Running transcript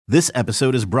This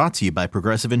episode is brought to you by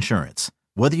Progressive Insurance.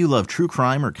 Whether you love true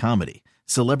crime or comedy,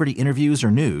 celebrity interviews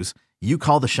or news, you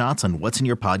call the shots on what's in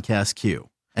your podcast queue.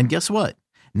 And guess what?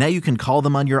 Now you can call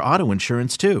them on your auto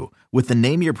insurance too with the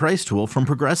Name Your Price tool from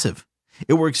Progressive.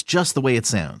 It works just the way it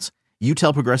sounds. You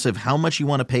tell Progressive how much you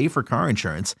want to pay for car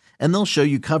insurance, and they'll show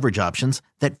you coverage options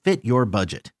that fit your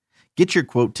budget. Get your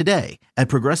quote today at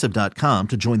Progressive.com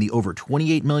to join the over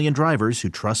 28 million drivers who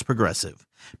trust Progressive.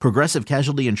 Progressive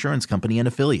Casualty Insurance Company and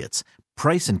Affiliates.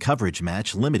 Price and coverage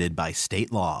match limited by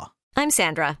state law. I'm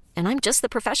Sandra, and I'm just the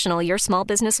professional your small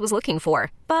business was looking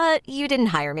for. But you didn't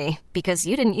hire me because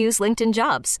you didn't use LinkedIn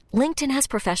Jobs. LinkedIn has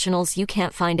professionals you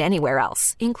can't find anywhere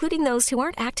else, including those who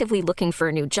aren't actively looking for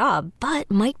a new job, but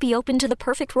might be open to the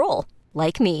perfect role,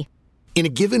 like me. In a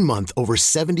given month, over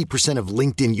 70% of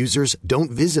LinkedIn users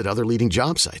don't visit other leading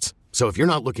job sites. So if you're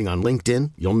not looking on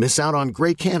LinkedIn, you'll miss out on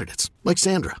great candidates like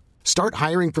Sandra. Start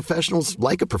hiring professionals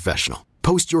like a professional.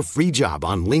 Post your free job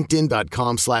on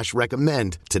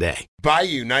linkedin.com/recommend today.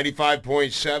 Bayou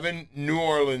 95.7, New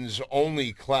Orleans'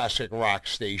 only classic rock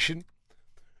station.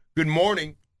 Good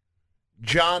morning.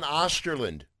 John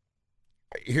Osterland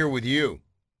here with you.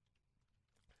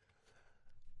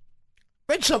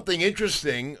 Read something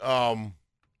interesting about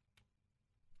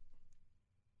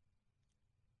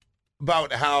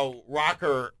how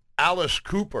rocker Alice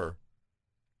Cooper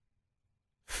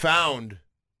found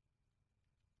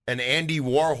an Andy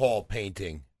Warhol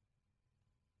painting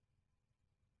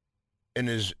in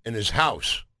his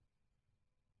house,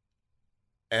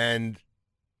 and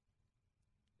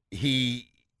he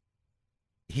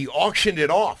auctioned it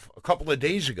off a couple of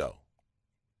days ago.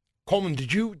 Coleman,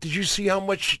 did you see how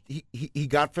much he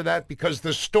got for that? Because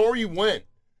the story went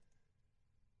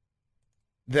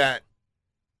that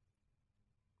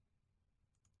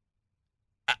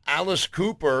Alice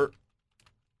Cooper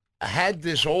had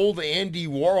this old Andy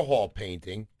Warhol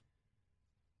painting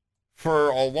for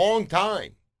a long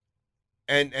time,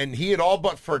 and he had all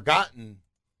but forgotten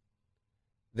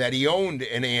that he owned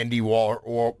an Andy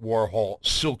Warhol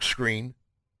silkscreen.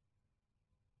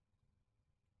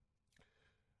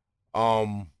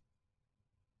 And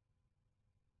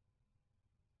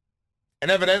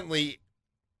evidently,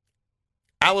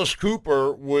 Alice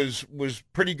Cooper was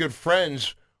pretty good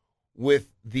friends with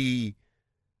the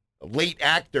late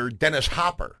actor Dennis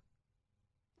Hopper.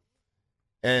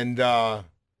 And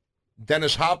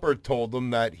Dennis Hopper told them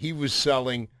that he was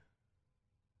selling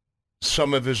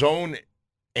some of his own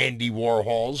Andy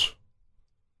Warhols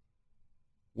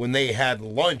when they had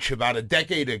lunch about a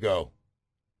decade ago.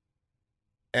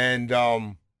 And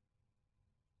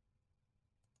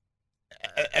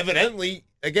evidently,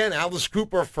 again, Alice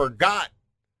Cooper forgot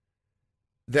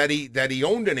that he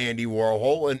owned an Andy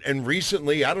Warhol, and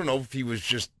recently, I don't know if he was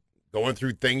just going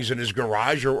through things in his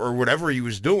garage or whatever he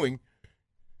was doing,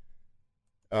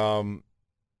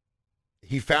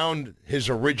 he found his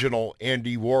original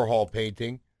Andy Warhol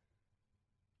painting.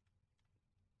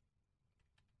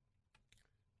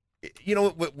 You know,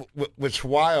 what's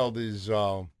wild is...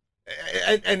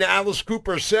 And Alice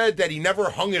Cooper said that he never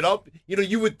hung it up. You know,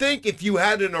 you would think if you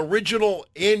had an original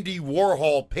Andy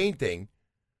Warhol painting,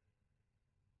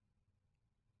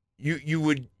 you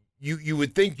would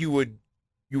think you would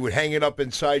hang it up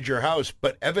inside your house.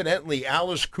 But evidently,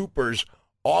 Alice Cooper's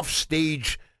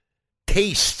offstage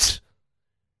tastes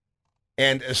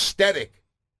and aesthetic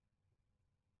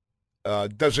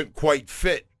doesn't quite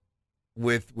fit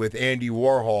with Andy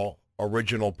Warhol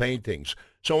original paintings.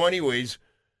 So, anyways.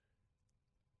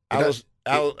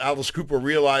 Alice Cooper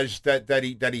realized that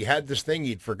he had this thing.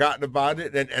 He'd forgotten about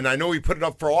it, and I know he put it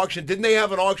up for auction. Didn't they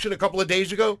have an auction a couple of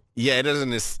days ago? Yeah, it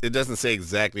doesn't say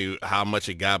exactly how much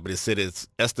it got, but it said it's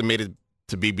estimated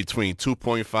to be between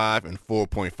 2.5 and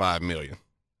 4.5 million.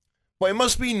 Well, it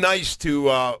must be nice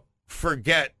to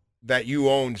forget that you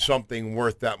own something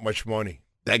worth that much money.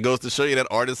 That goes to show you that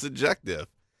art is subjective.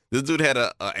 This dude had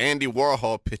a Andy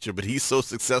Warhol picture, but he's so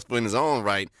successful in his own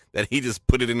right that he just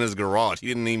put it in his garage. He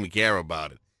didn't even care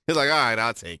about it. He's like, all right,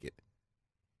 I'll take it.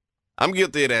 I'm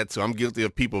guilty of that, too. I'm guilty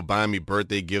of people buying me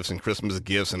birthday gifts and Christmas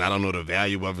gifts, and I don't know the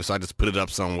value of it, so I just put it up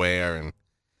somewhere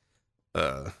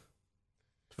and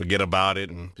forget about it.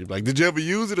 And people are like, did you ever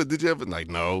use it, or did you ever? Like,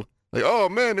 no. Like, oh,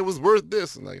 man, it was worth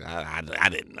this. And like, I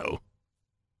didn't know.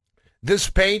 This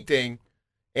painting...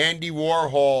 Andy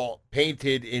Warhol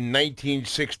painted in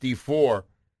 1964,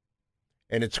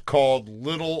 and it's called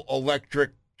Little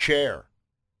Electric Chair.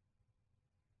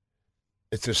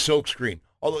 It's a silkscreen.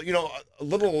 Although, you know, a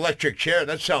little electric chair,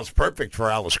 that sounds perfect for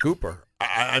Alice Cooper.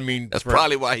 I mean... That's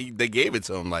probably why they gave it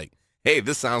to him. Like, hey,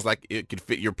 this sounds like it could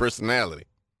fit your personality.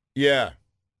 Yeah.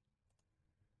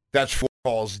 That's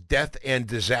Warhol's Death and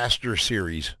Disaster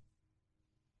series.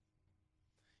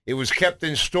 It was kept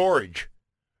in storage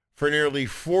for nearly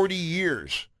 40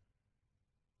 years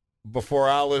before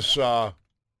Alice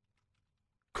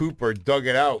Cooper dug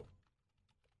it out.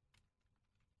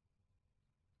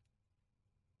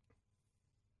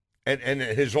 And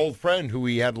his old friend who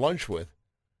he had lunch with,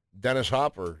 Dennis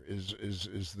Hopper, is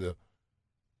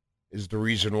the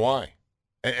reason why.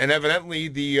 And evidently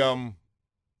the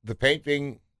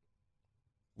painting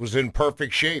was in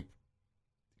perfect shape.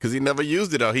 Because he never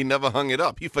used it, or he never hung it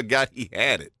up. He forgot he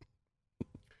had it.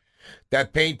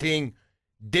 That painting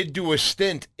did do a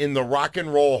stint in the Rock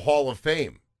and Roll Hall of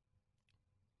Fame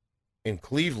in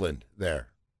Cleveland there.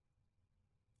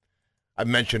 I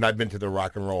mentioned I've been to the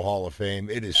Rock and Roll Hall of Fame.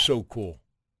 It is so cool.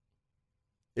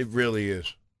 It really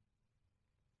is.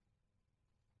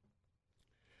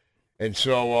 And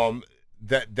so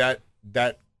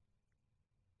that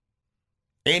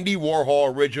Andy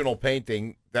Warhol original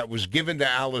painting that was given to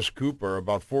Alice Cooper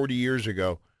about 40 years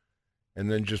ago and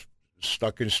then just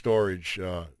stuck in storage,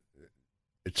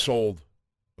 it sold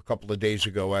a couple of days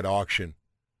ago at auction.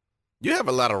 You have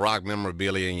a lot of rock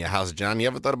memorabilia in your house, John. You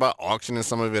ever thought about auctioning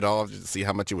some of it off just to see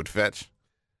how much it would fetch?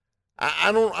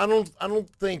 I don't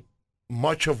think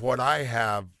much of what I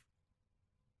have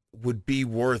would be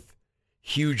worth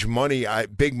huge money,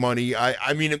 big money.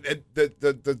 I mean,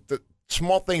 the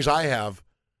small things I have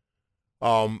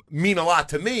mean a lot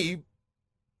to me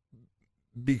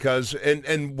because,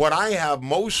 and what I have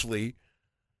mostly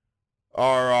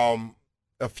are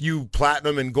a few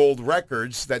platinum and gold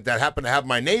records that happen to have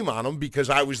my name on them because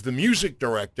I was the music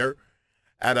director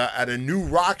at a new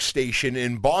rock station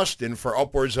in Boston for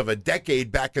upwards of a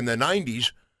decade back in the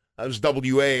 90s. That was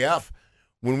WAAF.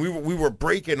 When we were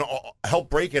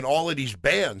helped breaking all of these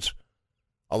bands.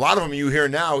 A lot of them you hear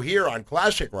now here on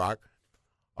Classic Rock.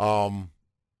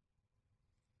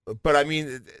 But I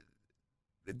mean,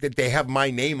 they have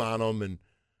my name on them, and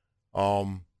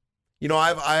you know,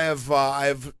 I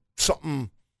have something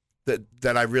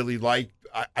that I really like.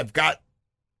 I've got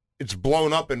it's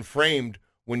blown up and framed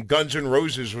when Guns N'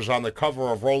 Roses was on the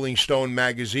cover of Rolling Stone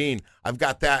magazine. I've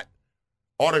got that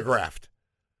autographed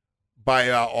by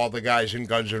all the guys in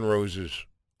Guns N' Roses,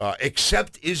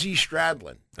 except Izzy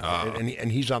Stradlin,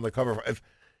 and he's on the cover.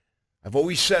 I've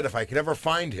always said if I could ever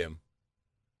find him,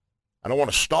 I don't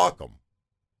want to stalk him,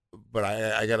 but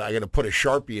I got to put a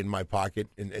Sharpie in my pocket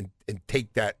and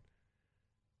take that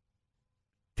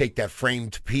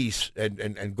framed piece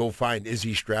and go find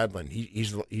Izzy Stradlin.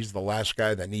 He's the last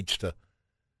guy that needs to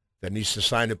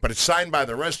sign it, but it's signed by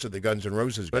the rest of the Guns N'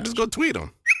 Roses guys. But just go tweet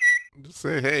him. Just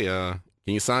say, hey,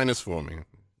 can you sign this for me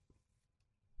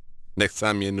next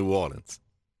time you're in New Orleans?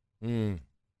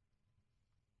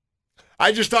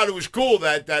 I just thought it was cool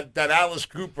that Alice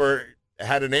Cooper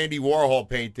had an Andy Warhol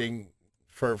painting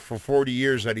for 40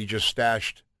 years that he just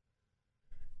stashed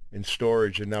in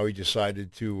storage, and now he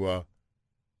decided to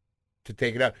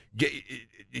take it out.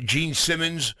 Gene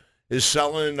Simmons is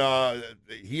selling.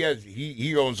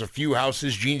 He owns a few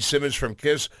houses. Gene Simmons from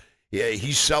Kiss. Yeah,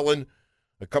 he's selling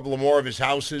a couple of more of his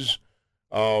houses.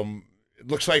 It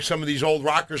looks like some of these old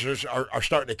rockers are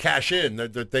starting to cash in.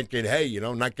 They're thinking, hey, you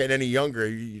know, not getting any younger.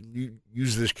 You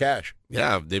use this cash.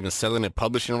 Yeah, they've been selling it,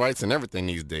 publishing rights and everything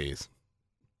these days.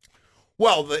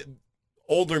 Well, the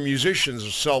older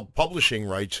musicians sell publishing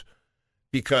rights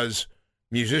because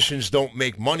musicians don't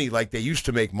make money like they used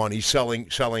to make money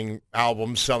selling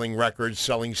albums, selling records,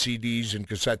 selling CDs and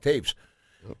cassette tapes.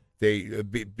 They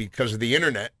because of the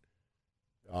internet.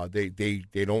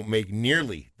 They don't make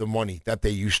nearly the money that they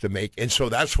used to make. And so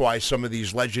that's why some of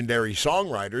these legendary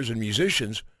songwriters and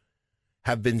musicians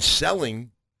have been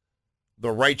selling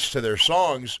the rights to their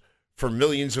songs for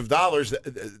millions of dollars.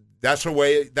 That's a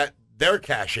way that they're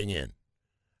cashing in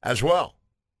as well.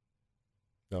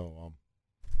 So,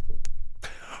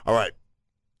 all right.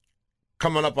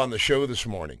 Coming up on the show this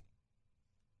morning.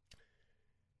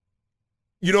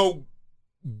 You know,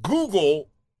 Google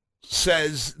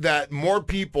says that more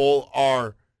people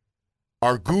are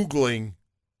Googling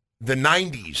the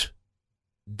 90s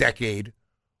decade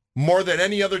more than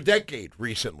any other decade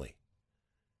recently.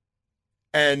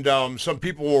 And some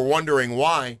people were wondering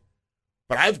why,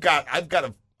 but I've got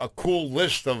a cool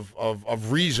list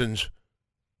of reasons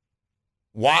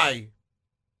why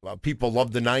people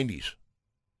love the 90s.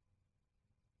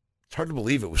 It's hard to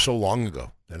believe it was so long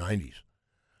ago, the 90s.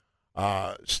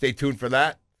 Stay tuned for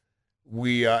that.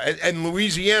 And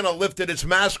Louisiana lifted its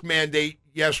mask mandate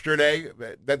yesterday.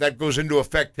 That goes into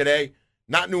effect today.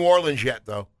 Not New Orleans yet,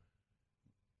 though.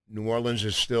 New Orleans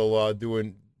is still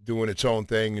doing its own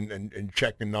thing and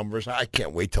checking numbers. I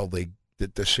can't wait till the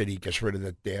city gets rid of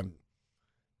that damn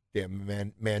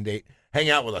mandate. Hang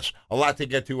out with us. A lot to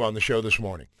get to on the show this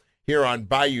morning. here on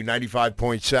Bayou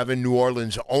 95.7, New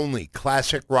Orleans' only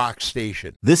classic rock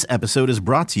station. This episode is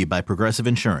brought to you by Progressive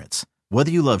Insurance.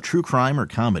 Whether you love true crime or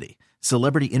comedy,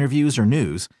 celebrity interviews or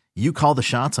news, you call the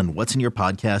shots on what's in your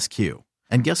podcast queue.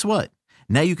 And guess what?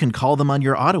 Now you can call them on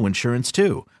your auto insurance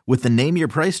too with the Name Your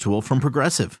Price tool from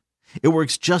Progressive. It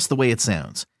works just the way it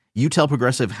sounds. You tell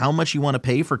Progressive how much you want to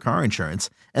pay for car insurance,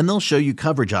 and they'll show you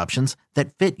coverage options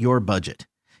that fit your budget.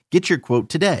 Get your quote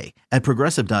today at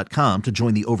Progressive.com to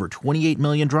join the over 28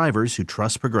 million drivers who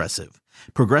trust Progressive.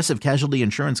 Progressive Casualty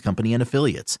Insurance Company and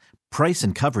Affiliates. Price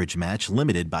and coverage match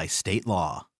limited by state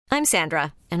law. I'm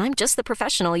Sandra, and I'm just the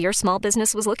professional your small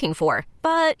business was looking for.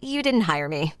 But you didn't hire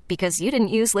me because you didn't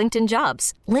use LinkedIn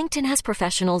Jobs. LinkedIn has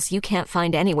professionals you can't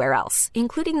find anywhere else,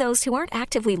 including those who aren't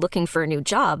actively looking for a new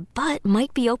job, but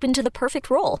might be open to the perfect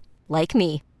role, like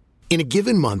me. In a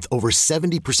given month, over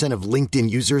 70% of LinkedIn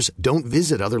users don't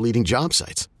visit other leading job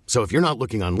sites. So if you're not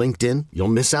looking on LinkedIn, you'll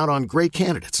miss out on great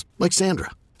candidates like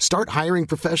Sandra. Start hiring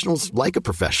professionals like a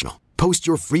professional. Post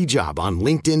your free job on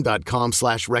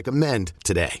linkedin.com/recommend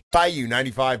today. Bayou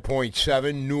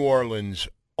 95.7, New Orleans'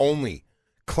 only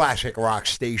classic rock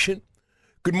station.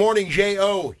 Good morning,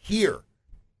 J.O. here.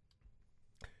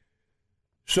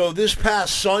 So this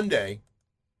past Sunday,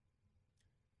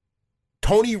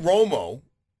 Tony Romo,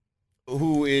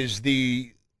 who is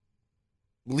the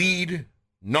lead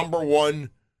number one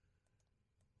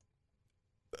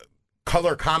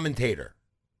color commentator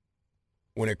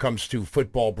when it comes to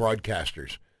football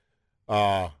broadcasters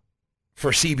for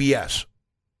CBS.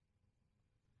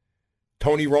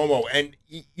 Tony Romo, and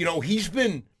you know he's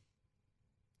been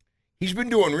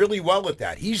doing really well at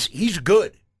that. He's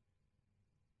good.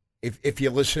 If you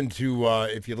listen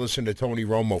to Tony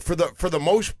Romo, for the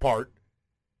most part,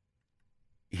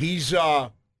 he's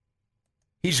good.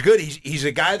 He's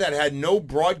a guy that had no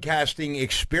broadcasting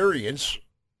experience,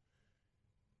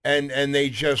 and they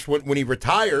just when he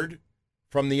retired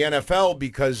from the NFL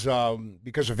because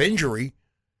of injury,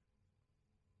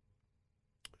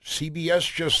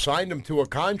 CBS just signed him to a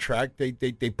contract. They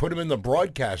put him in the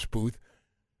broadcast booth,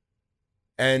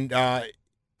 and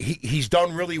he's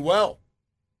done really well.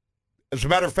 As a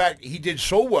matter of fact, he did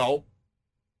so well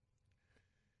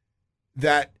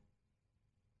that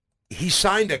he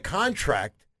signed a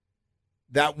contract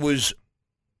that was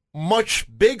much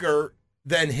bigger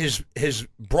than his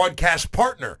broadcast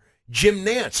partner, Jim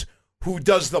Nantz, who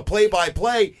does the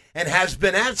play-by-play and has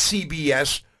been at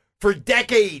CBS for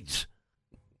decades.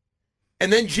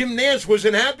 And then Jim Nantz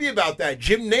wasn't happy about that.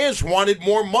 Jim Nantz wanted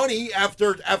more money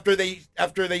after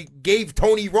they gave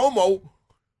Tony Romo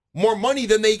more money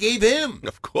than they gave him.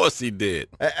 Of course he did.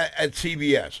 At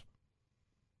CBS.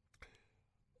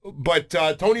 But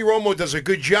Tony Romo does a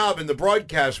good job in the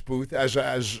broadcast booth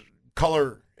as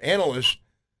color analyst.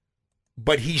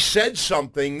 But he said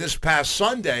something this past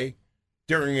Sunday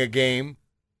during a game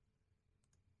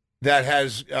that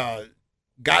has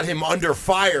got him under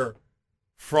fire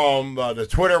from the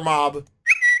Twitter mob.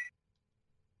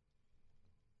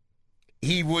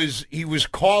 He was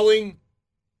calling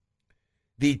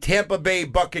the Tampa Bay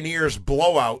Buccaneers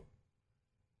blowout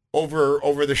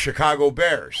over the Chicago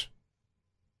Bears.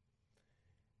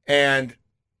 And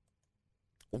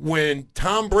when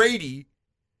Tom Brady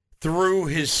threw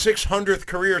his 600th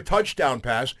career touchdown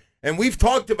pass, and we've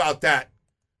talked about that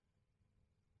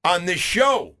on this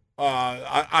show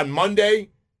on Monday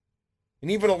and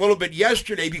even a little bit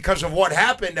yesterday because of what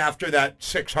happened after that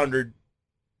 600th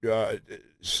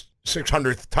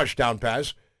touchdown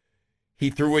pass. He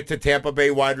threw it to Tampa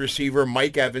Bay wide receiver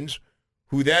Mike Evans,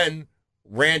 who then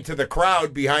ran to the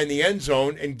crowd behind the end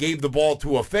zone and gave the ball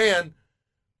to a fan.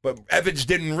 But Evans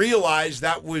didn't realize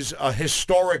that was a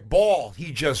historic ball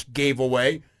he just gave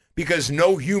away because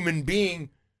no human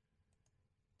being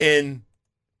in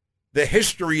the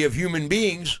history of human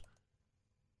beings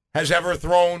has ever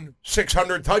thrown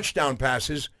 600 touchdown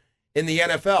passes in the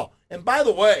NFL. And by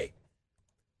the way,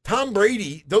 Tom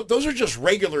Brady, those are just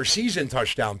regular season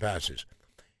touchdown passes.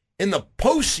 In the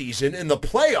postseason, in the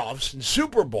playoffs and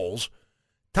Super Bowls,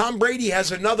 Tom Brady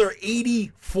has another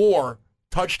 84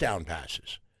 touchdown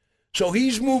passes. So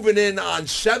he's moving in on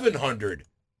 700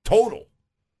 total.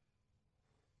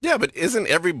 Yeah, but isn't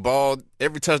every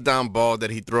touchdown ball that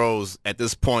he throws at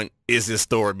this point is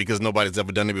historic because nobody's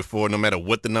ever done it before, no matter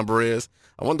what the number is?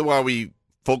 I wonder why we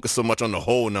focus so much on the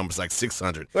whole numbers, like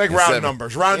 600. Like round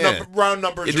numbers. Round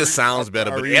numbers. It just sounds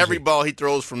better, but every ball he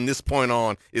throws from this point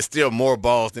on is still more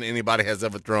balls than anybody has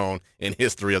ever thrown in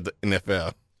history of the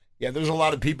NFL. Yeah, there's a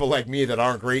lot of people like me that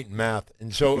aren't great in math,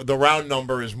 and so the round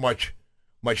number is much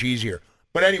easier.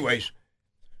 But anyways,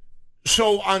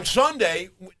 So on Sunday,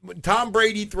 when Tom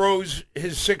Brady throws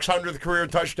his 600th career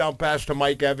touchdown pass to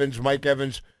Mike Evans, Mike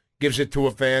Evans gives it to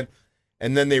a fan,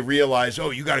 and then they realize, oh,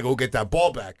 you got to go get that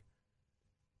ball back.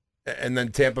 And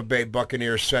then Tampa Bay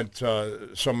Buccaneers sent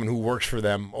someone who works for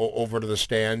them over to the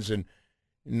stands and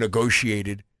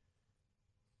negotiated.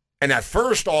 And at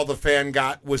first, all the fan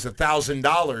got was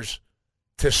 $1,000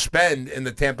 to spend in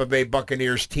the Tampa Bay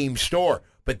Buccaneers team store.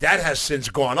 But that has since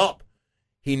gone up.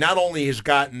 He not only has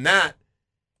gotten that,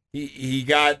 he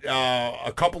got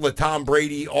a couple of Tom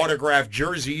Brady autographed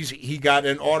jerseys. He got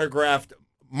an autographed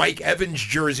Mike Evans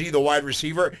jersey, the wide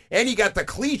receiver, and he got the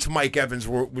cleats Mike Evans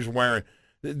was wearing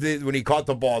when he caught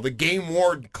the ball, the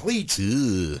game-worn cleats.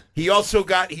 Ew. He also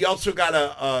got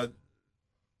a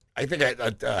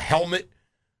helmet.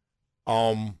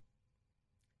 And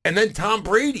then Tom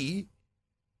Brady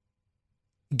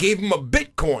gave him a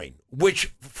Bitcoin,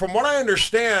 which, from what I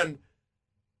understand,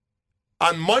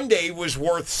 on Monday was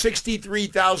worth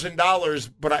 $63,000,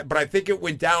 but I think it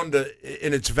went down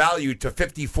in its value to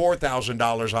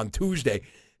 $54,000 on Tuesday.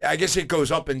 I guess it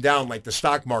goes up and down like the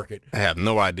stock market. I have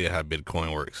no idea how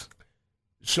Bitcoin works.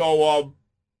 So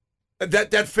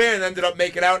that fan ended up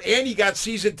making out, and he got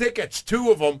season tickets, 2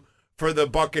 of them, for the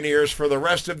Buccaneers for the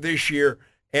rest of this year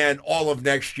and all of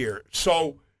next year.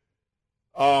 So,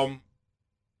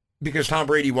 because Tom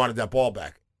Brady wanted that ball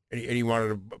back, and he wanted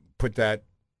to put that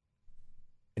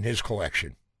in his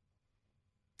collection.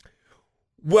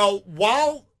 Well,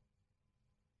 while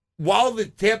the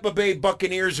Tampa Bay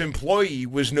Buccaneers employee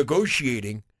was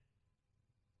negotiating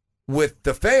with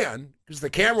the fan, because the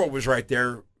camera was right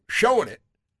there showing it,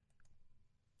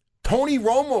 Tony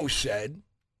Romo said,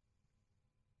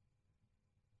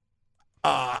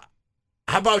 how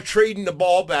about trading the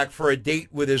ball back for a date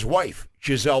with his wife,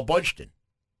 Gisele Bündchen?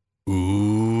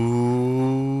 Ooh.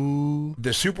 The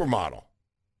supermodel.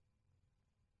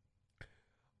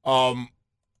 And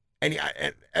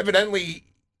evidently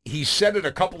he said it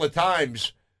a couple of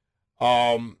times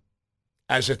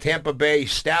as a Tampa Bay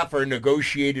staffer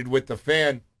negotiated with the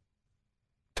fan.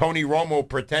 Tony Romo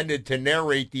pretended to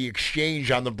narrate the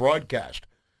exchange on the broadcast.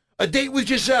 A date with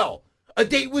Gisele,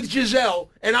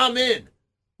 and I'm in,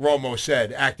 Romo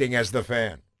said, acting as the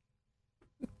fan.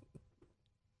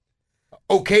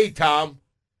 Okay, Tom,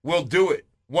 we'll do it.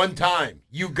 One time.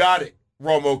 You got it,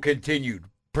 Romo continued,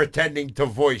 pretending to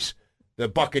voice the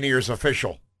Buccaneers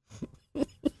official.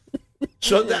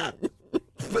 Some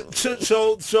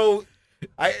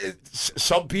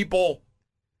people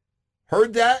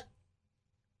heard that,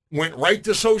 went right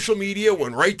to social media,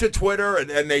 went right to Twitter,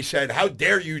 and they said, "How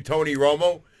dare you, Tony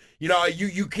Romo? You know,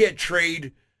 you can't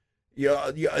trade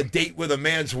a date with a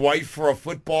man's wife for a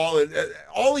football." And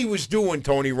all he was doing,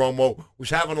 Tony Romo,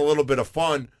 was having a little bit of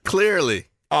fun. Clearly.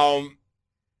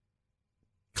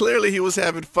 Clearly he was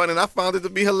having fun, and I found it to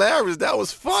be hilarious. That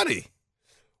was funny.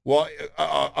 Well,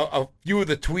 a few of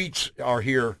the tweets are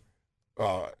here,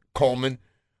 Coleman.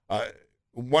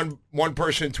 One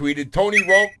person tweeted,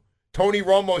 Tony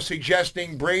Romo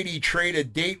suggesting Brady trade a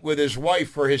date with his wife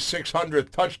for his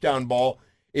 600th touchdown ball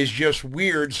is just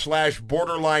weird /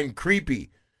 borderline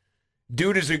creepy.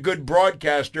 Dude is a good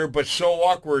broadcaster, but so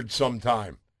awkward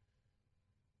sometime.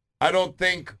 I don't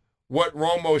think what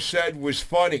Romo said was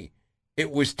funny. It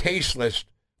was tasteless,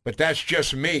 but that's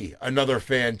just me, another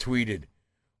fan tweeted.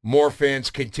 More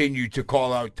fans continue to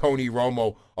call out Tony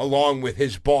Romo, along with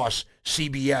his boss,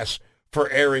 CBS, for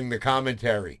airing the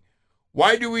commentary.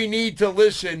 Why do we need to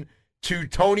listen to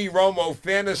Tony Romo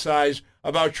fantasize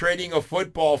about trading a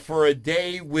football for a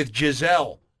day with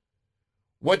Gisele?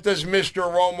 What does Mr.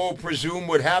 Romo presume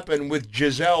would happen with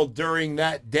Gisele during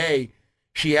that day?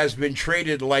 She has been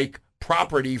traded like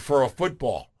property for a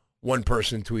football, one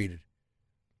person tweeted.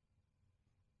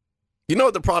 You know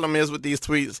what the problem is with these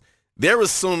tweets? They're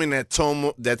assuming that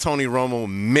Tony Romo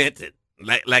meant it.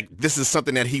 Like this is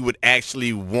something that he would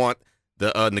actually want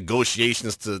the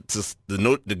negotiations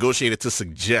the negotiator to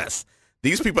suggest.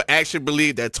 These people actually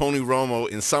believe that Tony Romo,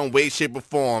 in some way, shape, or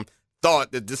form,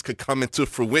 thought that this could come into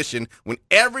fruition when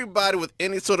everybody with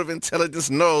any sort of intelligence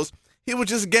knows he was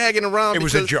just gagging around. It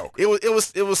was a joke. It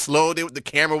was slow. The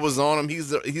camera was on him.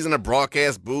 He's in a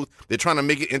broadcast booth. They're trying to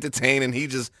make it entertaining. He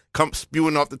just comes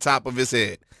spewing off the top of his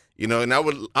head. You know, and I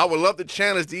would love to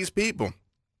challenge these people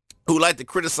who like to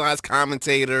criticize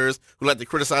commentators, who like to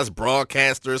criticize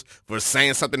broadcasters for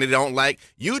saying something they don't like.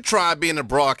 You try being a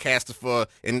broadcaster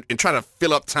and try to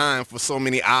fill up time for so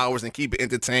many hours and keep it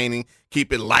entertaining,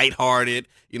 keep it lighthearted,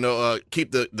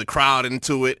 keep the crowd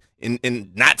into it,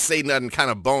 and not say nothing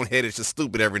kind of boneheaded, just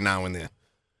stupid every now and then.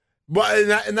 But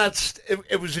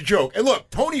it was a joke. And look,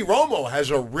 Tony Romo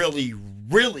has a really,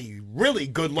 really, really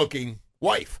good-looking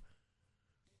wife.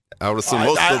 I would assume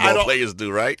most football players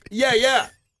do, right? Yeah.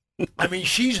 I mean,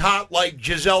 she's hot like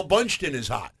Giselle Bundchen is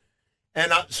hot.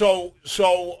 And so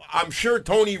I'm sure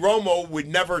Tony Romo would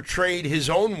never trade his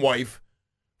own wife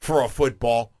for a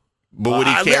football. But would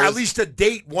he care? At least a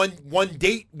date, one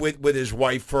date with his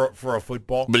wife for a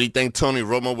football. But do you think Tony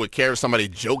Romo would care if somebody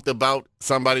joked about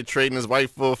somebody trading his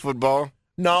wife for a football?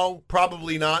 No,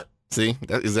 probably not. See,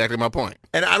 that's exactly my point.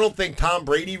 And I don't think Tom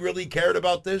Brady really cared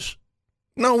about this.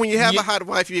 No, when you have a hot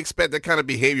wife, you expect that kind of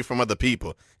behavior from other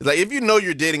people. It's like if you know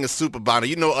you're dating a supermodel,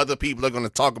 you know other people are going to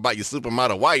talk about your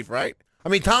supermodel wife, right? I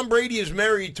mean, Tom Brady is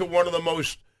married to one of the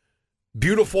most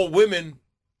beautiful women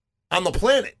on the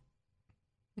planet.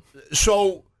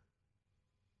 So,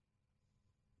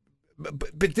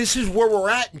 but this is where we're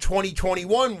at in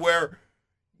 2021, where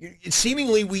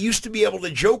seemingly we used to be able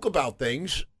to joke about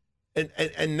things,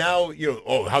 and now,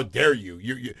 oh, how dare you?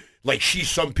 You like she's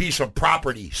some piece of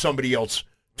property, somebody else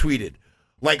tweeted.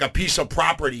 Like a piece of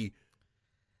property.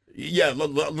 Yeah,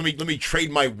 let me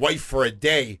trade my wife for a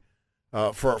day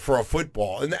for a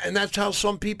football. And that's how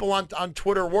some people on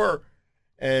Twitter were.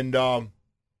 And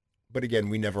but again,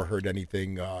 we never heard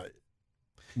anything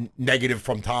negative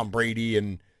from Tom Brady.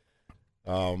 And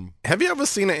have you ever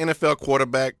seen an NFL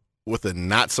quarterback with a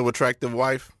not so attractive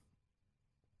wife?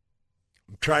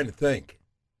 I'm trying to think.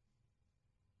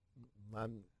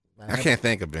 I can't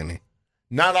think of any.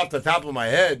 Not off the top of my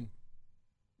head.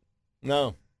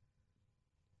 No.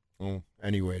 Well,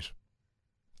 anyways.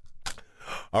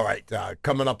 All right,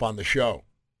 coming up on the show.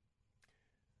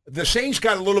 The Saints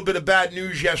got a little bit of bad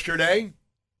news yesterday.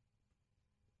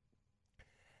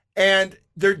 And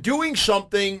they're doing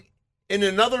something in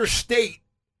another state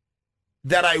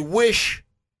that I wish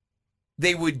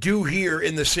they would do here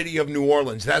in the city of New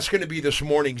Orleans. That's going to be this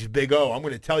morning's Big O. I'm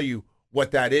going to tell you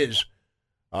what that is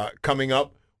coming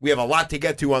up. We have a lot to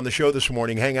get to on the show this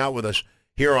morning. Hang out with us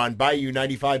here on Bayou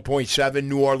 95.7,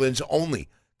 New Orleans' only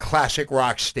classic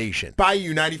rock station.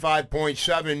 Bayou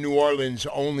 95.7, New Orleans'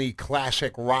 only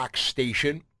classic rock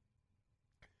station.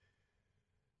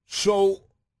 So,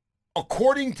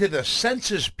 according to the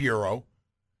Census Bureau,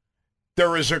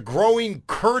 there is a growing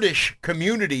Kurdish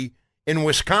community in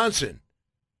Wisconsin.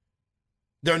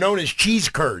 They're known as cheese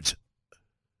curds.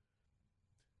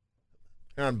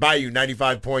 On Bayou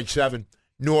 95.7,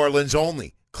 New Orleans'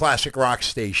 only classic rock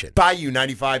station. Bayou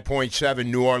 95.7,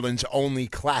 New Orleans' only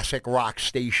classic rock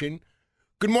station.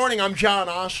 Good morning, I'm John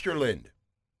Osterland.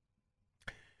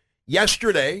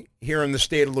 Yesterday, here in the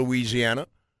state of Louisiana,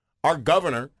 our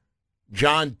governor,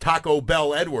 John Taco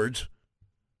Bell Edwards,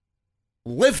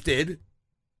 lifted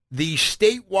the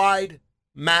statewide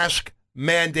mask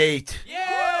mandate. Yeah!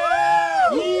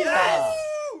 Yes!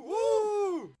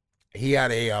 Woo! He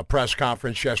had a press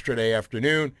conference yesterday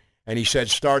afternoon, and he said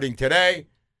starting today,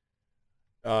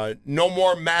 no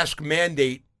more mask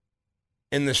mandate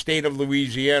in the state of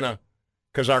Louisiana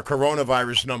because our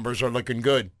coronavirus numbers are looking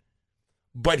good.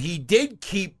 But he did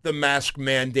keep the mask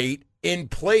mandate in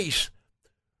place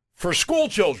for school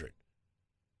children,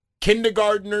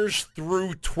 kindergartners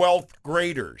through 12th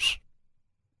graders.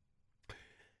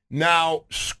 Now,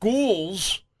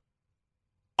 schools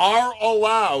are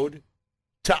allowed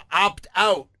to opt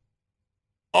out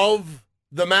of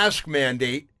the mask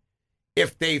mandate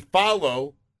if they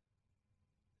follow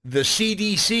the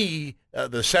CDC,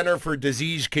 the Center for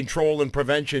Disease Control and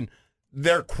Prevention,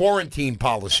 their quarantine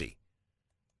policy.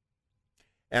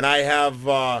 And I have,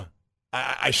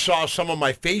 I saw some of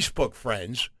my Facebook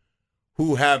friends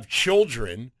who have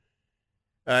children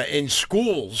in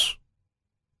schools,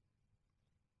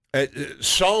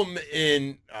 some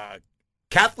in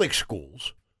Catholic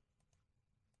schools.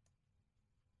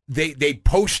 They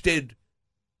posted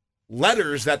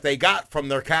letters that they got from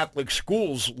their Catholic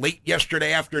schools late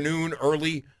yesterday afternoon,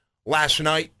 early last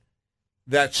night,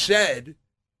 that said,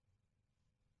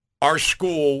 our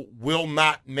school will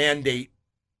not mandate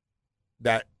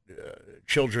that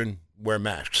children wear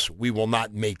masks. We will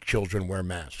not make children wear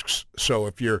masks. So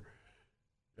if your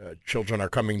children are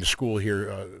coming to school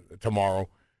here tomorrow,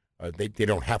 they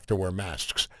don't have to wear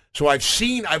masks. So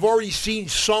I've already seen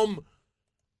some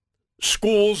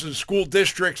schools and school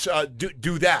districts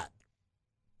do that.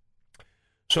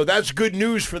 So that's good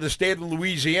news for the state of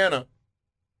Louisiana.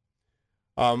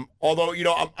 Although,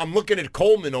 I'm looking at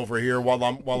Coleman over here while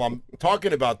I'm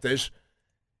talking about this,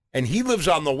 and he lives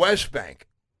on the West Bank.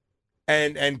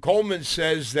 And Coleman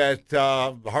says that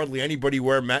hardly anybody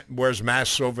wears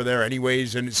masks over there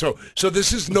anyways. And so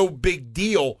this is no big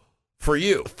deal for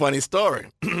you. Funny story.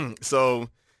 So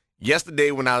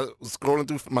yesterday when I was scrolling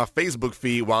through my Facebook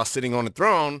feed while sitting on the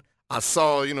throne, I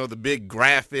saw, the big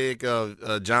graphic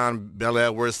of John Bel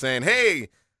Edwards saying, hey,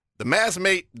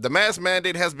 the mask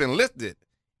mandate has been lifted.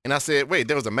 And I said, wait,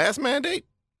 there was a mask mandate?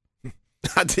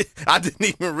 I didn't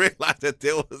even realize that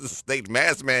there was a state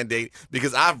mask mandate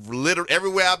because I've literally,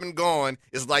 everywhere I've been going,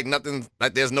 it's like nothing,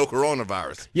 like there's no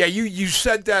coronavirus. Yeah, you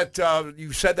said that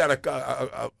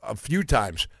a few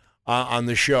times on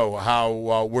the show,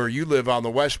 how where you live on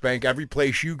the West Bank, every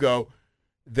place you go,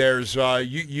 there's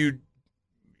your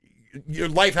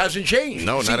life hasn't changed.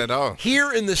 No, not at all.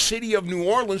 Here in the city of New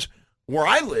Orleans, where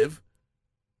I live,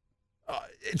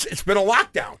 it's been a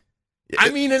lockdown. I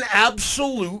mean, an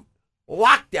absolute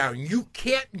lockdown. You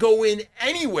can't go in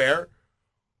anywhere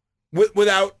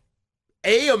without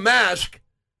A, mask,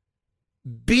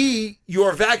 B,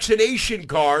 your vaccination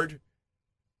card,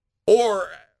 or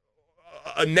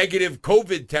a negative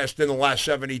COVID test in the last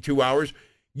 72 hours.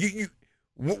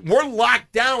 We're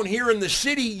locked down here in the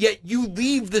city, yet you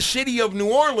leave the city of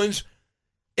New Orleans,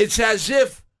 it's as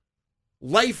if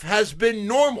life has been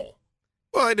normal.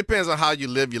 Well, it depends on how you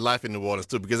live your life in New Orleans,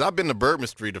 too, because I've been to Bourbon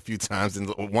Street a few times,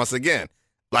 and once again,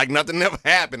 like nothing ever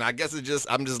happened. I guess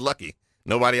I'm just lucky.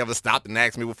 Nobody ever stopped and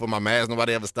asked me for my mask.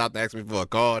 Nobody ever stopped and asked me for a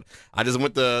card. I just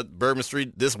went to Bourbon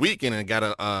Street this weekend and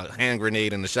got a hand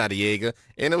grenade and a shot of Jaeger,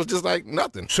 and it was just like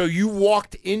nothing. So you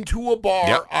walked into a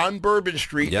bar on Bourbon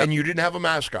Street and you didn't have a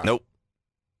mask on? Nope.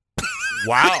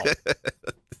 Wow.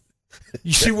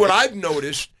 You see, what I've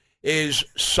noticed is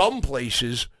some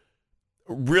places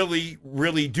really,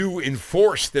 really do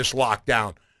enforce this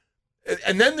lockdown.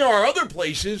 And then there are other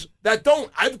places that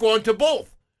don't. I've gone to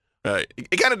both. Right.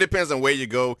 It kind of depends on where you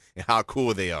go and how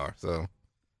cool they are. So,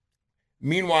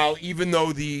 meanwhile, even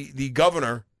though the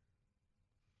governor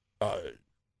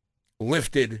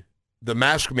lifted the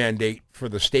mask mandate for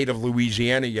the state of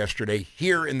Louisiana yesterday,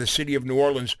 here in the city of New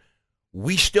Orleans,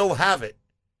 we still have it.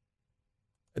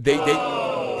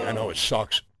 I know it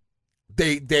sucks.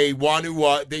 They want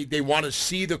to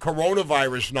see the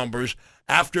coronavirus numbers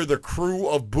after the Crew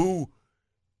of Boo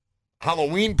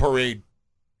Halloween parade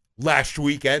last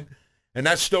weekend, and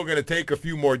that's still going to take a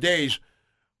few more days.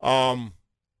 I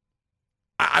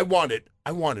want it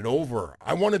over.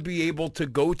 I want to be able to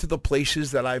go to the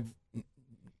places that I've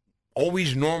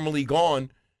always normally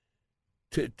gone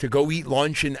to go eat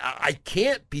lunch, and I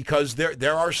can't because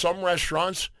there are some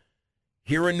restaurants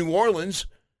here in New Orleans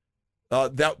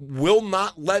that will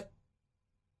not let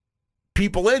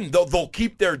people in. They'll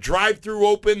keep their drive-through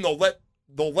open.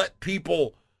 They'll let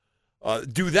people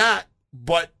do that,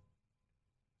 but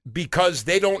because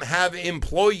they don't have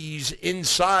employees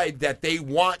inside that they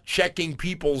want checking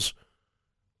people's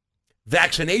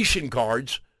vaccination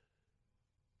cards,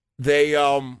 they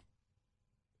haven't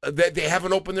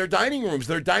opened their dining rooms.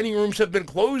 Their dining rooms have been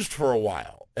closed for a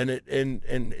while, and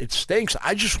it stinks.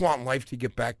 I just want life to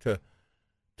get back to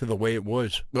the way it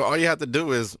was. Well, all you have to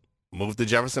do is move to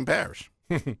Jefferson Parish.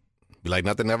 Be like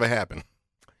nothing ever happened.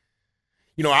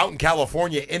 You know, out in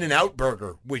California, In-N-Out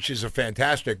Burger, which is a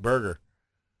fantastic burger.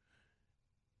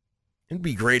 It'd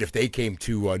be great if they came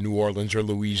to New Orleans or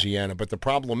Louisiana, but the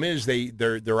problem is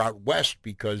they're out west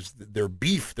because their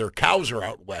cows are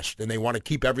out west, and they want to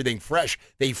keep everything fresh.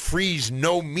 They freeze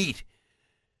no meat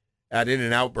at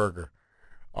In-N-Out Burger.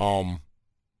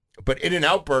 But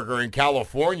In-N-Out Burger in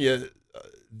California,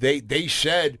 they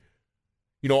said,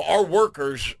 you know, our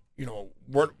workers, you know,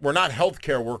 we're not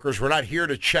healthcare workers. We're not here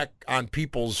to check on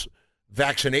people's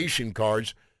vaccination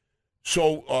cards.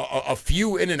 So a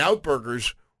few In-N-Out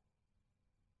Burgers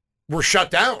were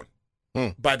shut down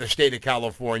by the state of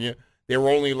California. They were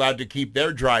only allowed to keep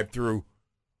their drive-through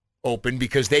open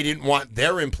because they didn't want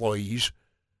their employees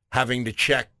having to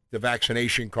check the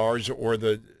vaccination cards or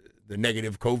the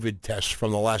negative COVID tests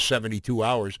from the last 72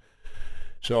 hours.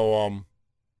 So,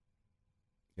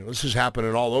 you know, this is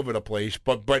happening all over the place.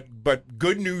 But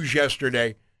good news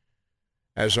yesterday,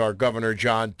 as our Governor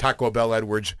John Taco Bell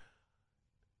Edwards,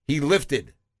 he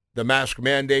lifted the mask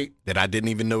mandate that I didn't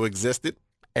even know existed.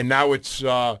 And now it's,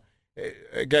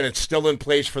 again, it's still in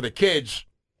place for the kids,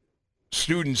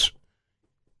 students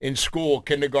in school,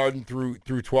 kindergarten through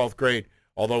 12th grade,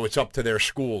 although it's up to their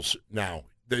schools now.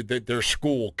 Their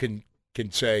school can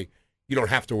say, you don't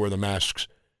have to wear the masks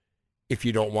if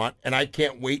you don't want. And I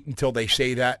can't wait until they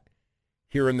say that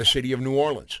here in the city of New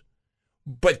Orleans.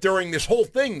 But during this whole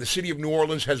thing, the city of New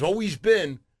Orleans has always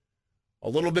been a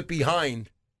little bit behind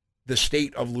the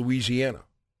state of Louisiana.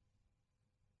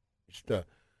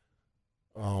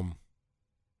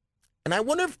 And I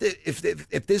wonder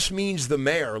if this means the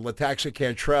mayor, Lataxa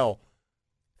Cantrell,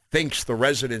 thinks the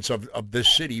residents of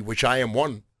this city, which I am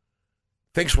one,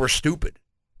 thinks we're stupid.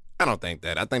 I don't think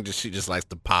that. I think that she just likes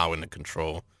the power and the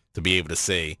control to be able to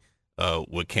say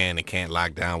what can and can't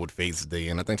lock down, what phases they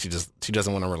in. I think she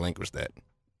doesn't want to relinquish that.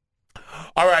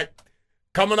 All right.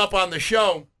 Coming up on the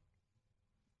show,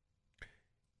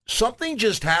 something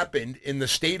just happened in the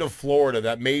state of Florida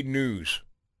that made news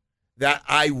that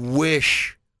I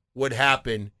wish would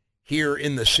happen here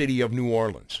in the city of New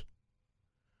Orleans.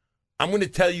 I'm going to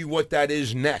tell you what that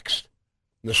is next.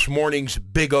 This morning's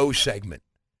Big O segment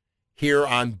here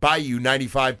on Bayou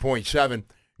 95.7,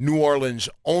 New Orleans'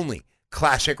 only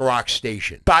classic rock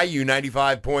station. Bayou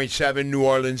 95.7, New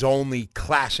Orleans' only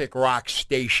classic rock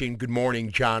station. Good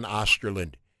morning, John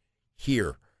Osterland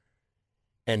here.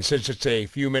 And since it's a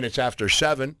few minutes after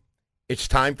 7, it's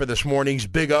time for this morning's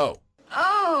Big O.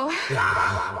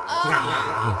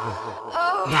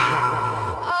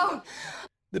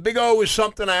 The Big O is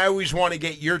something I always want to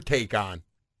get your take on.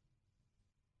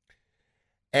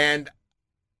 And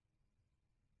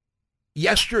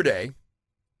yesterday,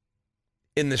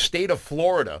 in the state of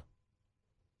Florida,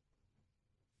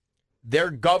 their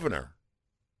governor,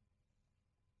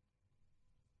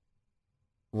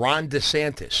 Ron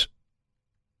DeSantis,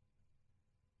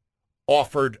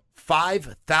 offered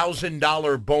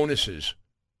 $5,000 bonuses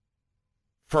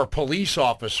for police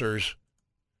officers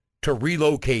to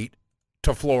relocate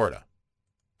to Florida.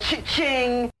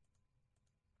 Cha-ching!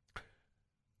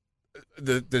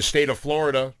 The state of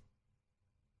Florida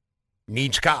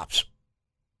needs cops.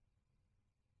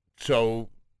 So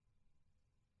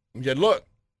he said, look,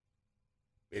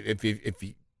 if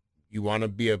you want to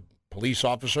be a police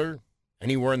officer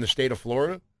anywhere in the state of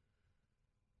Florida,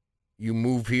 you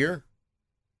move here.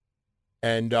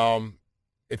 And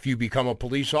if you become a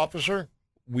police officer,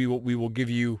 we will give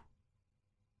you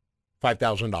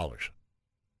 $5,000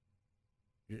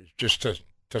 just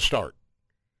to start.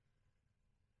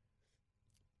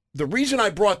 The reason I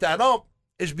brought that up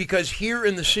is because here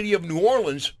in the city of New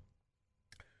Orleans,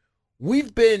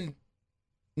 we've been,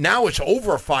 now it's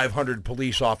over 500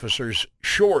 police officers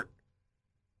short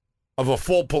of a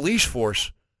full police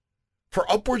force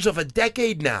for upwards of a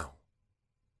decade now.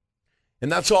 And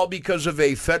that's all because of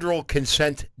a federal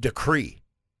consent decree.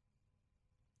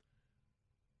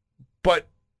 But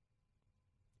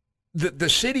the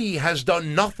city has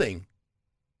done nothing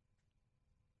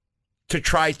to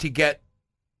try to get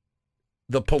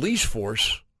the police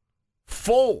force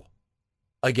full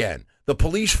again, the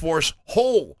police force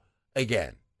whole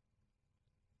again.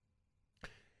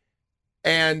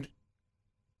 And,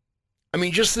 I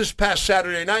mean, just this past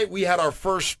Saturday night, we had our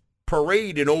first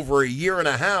parade in over a year and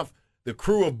a half, the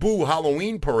Crew of Boo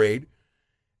Halloween Parade,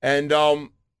 and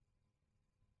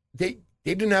they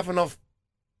didn't have enough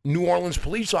New Orleans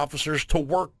police officers to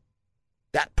work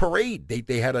that parade.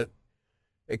 They had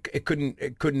it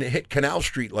couldn't hit Canal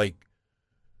Street like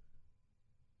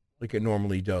it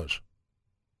normally does.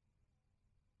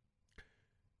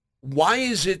 Why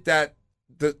is it that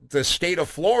the state of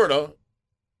Florida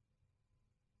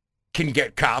can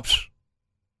get cops?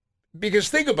 Because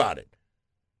think about it.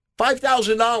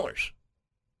 $5,000.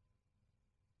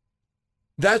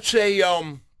 That's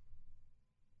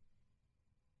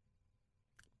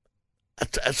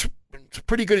it's a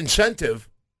pretty good incentive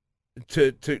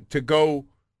to go.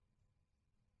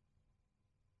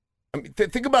 I mean,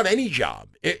 think about any job.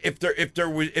 If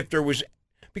there was,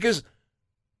 because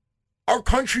our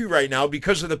country right now,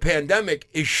 because of the pandemic,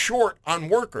 is short on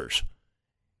workers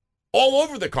all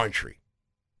over the country.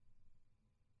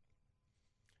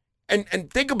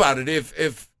 And think about it.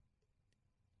 If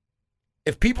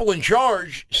people in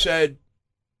charge said,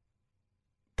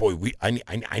 "Boy,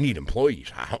 I need employees.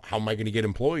 How am I going to get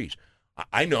employees?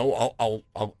 I know.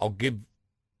 I'll give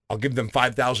them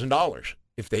 $5,000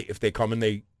 if they come and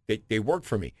they work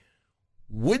for me."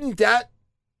 Wouldn't that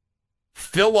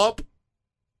fill up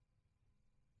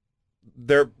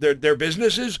their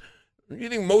businesses? Do you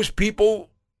think most people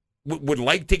would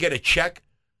like to get a check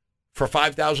for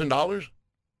 $5,000?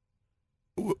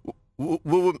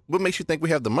 What makes you think we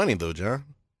have the money, though, John?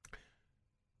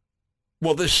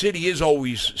 Well, this city is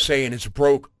always saying it's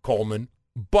broke, Coleman.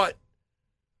 But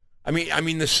I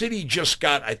mean, the city just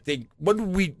got, I think,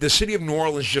 the city of New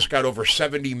Orleans just got over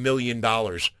 $70 million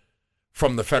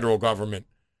from the federal government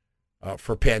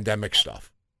for pandemic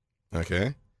stuff.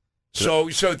 Okay. So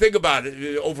think about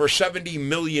it. Over $70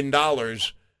 million.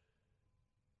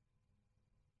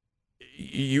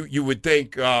 You would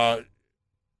think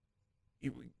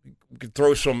you could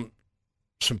throw some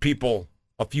people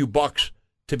a few bucks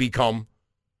to become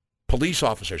police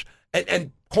officers.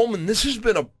 And Coleman, this has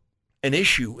been an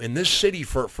issue in this city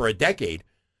for a decade,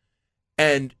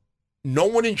 and no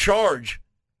one in charge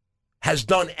has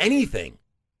done anything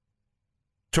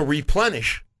to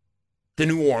replenish the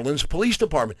New Orleans Police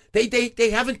Department.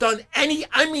 They haven't done any.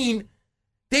 I mean,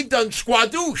 they've done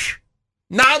squadouche,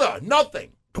 nada,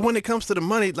 nothing. But when it comes to the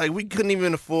money, like we couldn't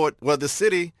even afford, well, the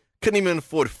city couldn't even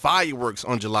afford fireworks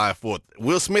on July 4th.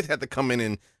 Will Smith had to come in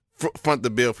and front the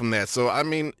bill from that. So, I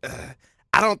mean,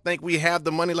 I don't think we have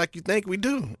the money like you think we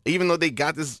do. Even though they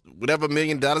got this whatever $1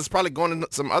 million, it's probably going into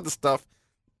some other stuff,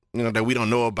 that we don't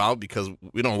know about because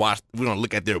we don't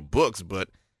look at their books, but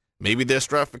maybe they're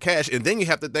strapped for cash. And then you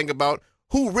have to think about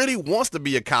who really wants to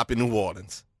be a cop in New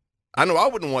Orleans. I know I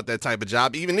wouldn't want that type of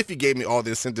job, even if you gave me all the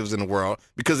incentives in the world,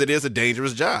 because it is a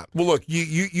dangerous job. Well, look,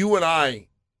 you and I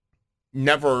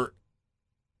never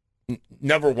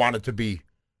wanted to be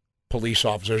police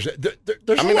officers. I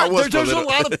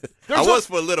was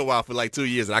for a little while, for like 2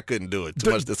 years, and I couldn't do it.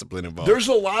 Too much discipline involved. There's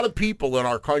a lot of people in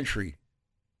our country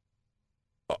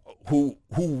who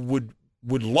would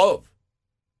love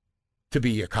to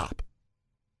be a cop.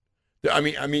 I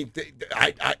mean,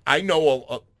 I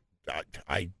know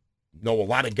a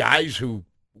lot of guys who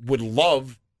would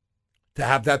love to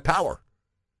have that power,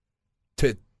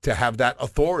 to have that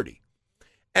authority.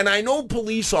 And I know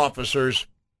police officers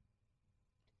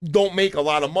don't make a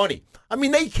lot of money. I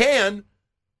mean, they can.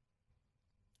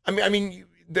 I mean,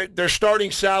 their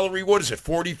starting salary, what is it,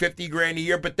 40, 50 grand a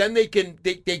year? But then they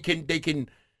can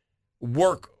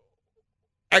work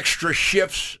extra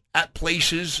shifts at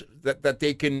places that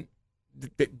they can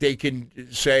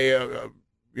say, a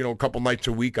couple nights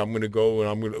a week, I'm going to go and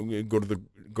I'm going to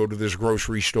go to this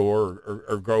grocery store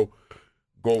or go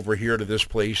over here to this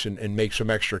place and make some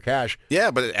extra cash.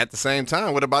 Yeah, but at the same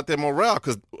time, what about their morale?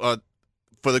 Because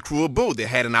for the crew of Boo, they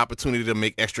had an opportunity to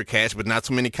make extra cash, but not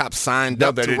too many cops signed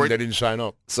up to work. They didn't sign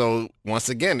up. So once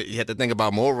again, you have to think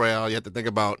about morale. You have to think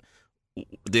about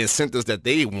the incentives that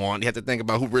they want. You have to think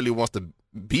about who really wants to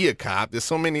be a cop. There's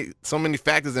so many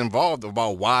factors involved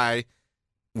about why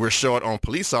we're short on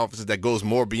police officers that goes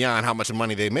more beyond how much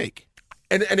money they make.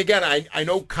 And again, I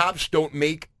know cops don't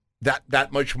make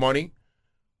that much money,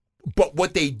 but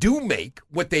what they do make,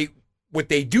 what they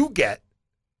do get,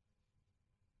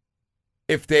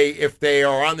 if they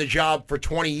are on the job for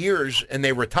 20 years and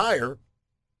they retire,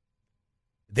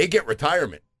 they get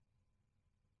retirement.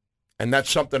 And that's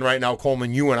something right now,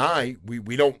 Coleman, you and I,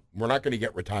 we're not going to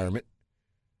get retirement.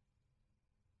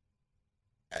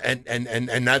 And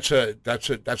that's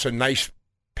a nice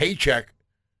paycheck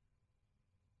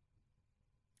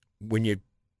when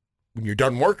you're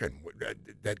done working.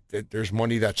 That there's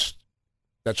money that's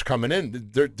coming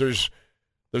in. There's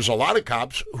a lot of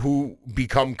cops who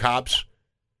become cops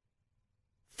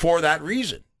for that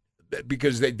reason,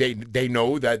 because they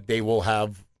know that they will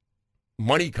have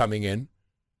money coming in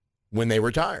when they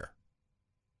retire.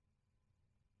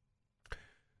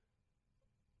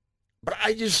 But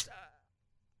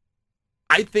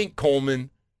I think,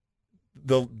 Coleman,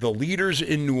 the leaders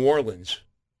in New Orleans,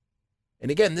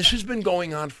 and again, this has been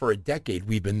going on for a decade.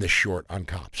 We've been this short on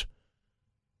cops.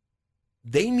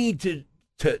 They need to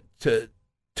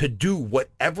do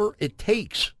whatever it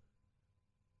takes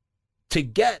to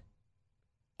get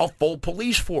a full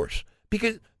police force.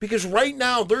 Because right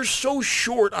now they're so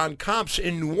short on cops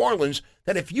in New Orleans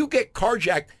that if you get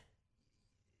carjacked,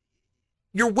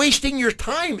 you're wasting your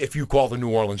time if you call the New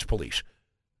Orleans police.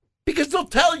 Because they'll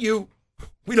tell you,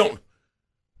 we don't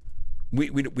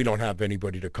have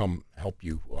anybody to come help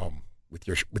you with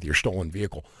your stolen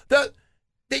vehicle.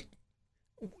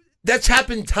 That's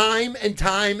happened time and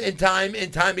time and time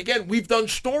and time again. We've done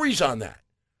stories on that.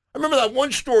 I remember that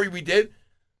one story we did.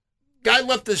 Guy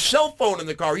left his cell phone in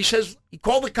the car. He says he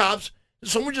called the cops.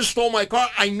 Someone just stole my car.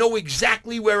 I know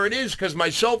exactly where it is because my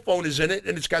cell phone is in it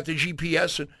and it's got the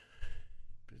GPS. And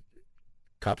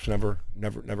cops never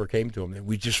came to him. And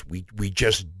we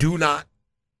just do not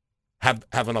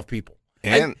have enough people.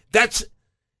 And that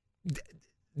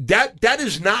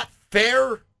is not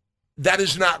fair. That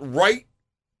is not right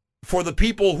for the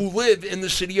people who live in the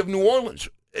city of New Orleans.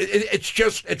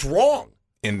 It's wrong.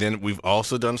 And then we've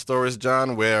also done stories,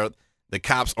 John, where the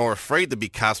cops are afraid to be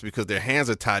cops because their hands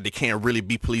are tied. They can't really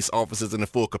be police officers in the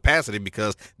full capacity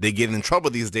because they get in trouble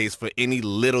these days for any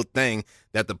little thing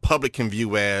that the public can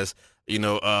view as,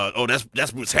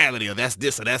 that's brutality, or that's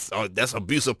this, or that's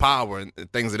abuse of power and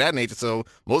things of that nature. So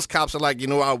most cops are like,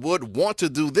 I would want to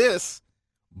do this,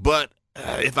 but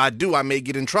if I do, I may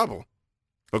get in trouble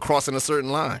for crossing a certain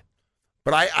line.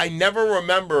 But I never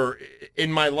remember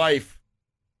in my life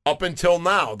up until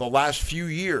now, the last few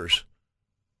years,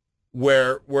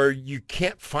 where you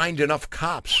can't find enough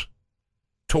cops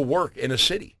to work in a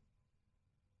city.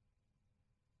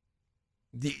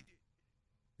 You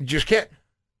just can't.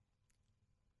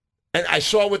 And I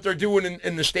saw what they're doing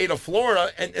in the state of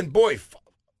Florida, and boy,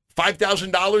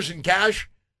 $5,000 in cash,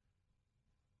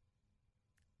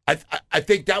 I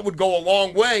think that would go a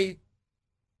long way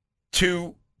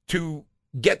to to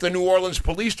get the New Orleans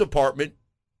Police Department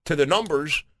to the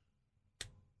numbers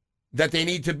that they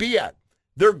need to be at.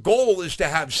 Their goal is to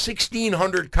have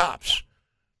 1,600 cops.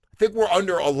 I think we're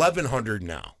under 1,100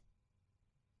 now.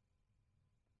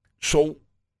 So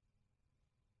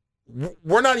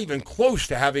we're not even close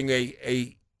to having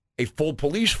a full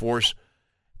police force.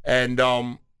 And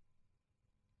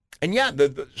yeah,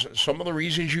 some of the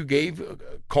reasons you gave,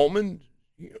 Coleman,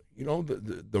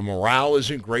 the morale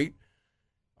isn't great.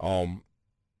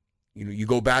 You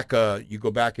go back a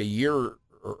year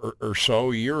or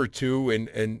so, a year or two,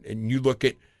 and you look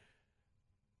at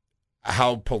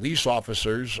how police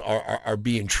officers are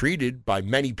being treated by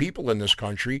many people in this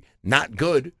country, not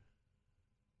good.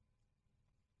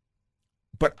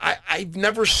 But I've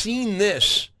never seen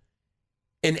this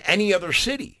in any other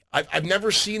city. I've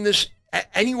never seen this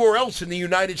anywhere else in the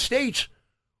United States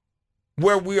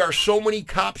where we are so many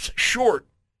cops short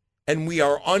and we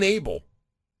are unable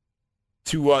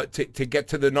to get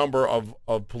to the number of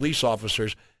police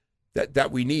officers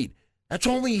that we need. That's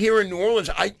only here in New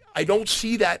Orleans. I don't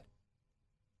see that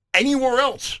anywhere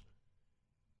else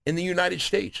in the United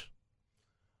States.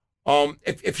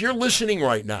 If you're listening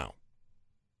right now,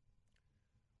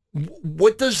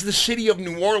 what does the city of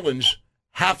New Orleans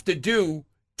have to do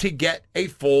to get a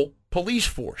full police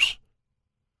force?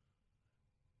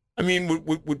 I mean,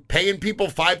 would paying people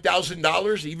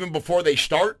 $5,000 even before they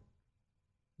start,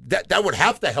 that would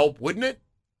have to help, wouldn't it?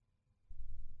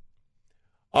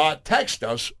 Text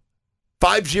us,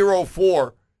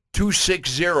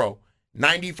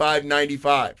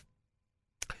 504-260-9595.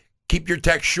 Keep your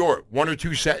text short, 1 or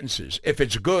 2 sentences. If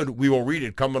it's good, we will read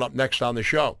it coming up next on the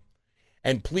show.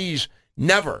 And please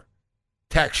never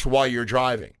text while you're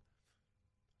driving.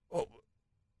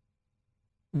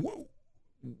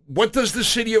 What does the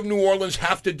city of New Orleans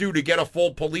have to do to get a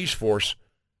full police force?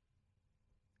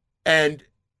 And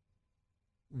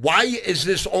why is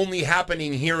this only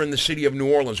happening here in the city of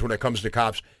New Orleans when it comes to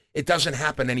cops? It doesn't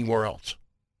happen anywhere else.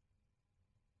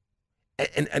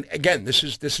 And again, this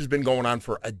has been going on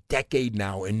for a decade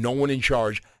now, and no one in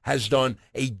charge has done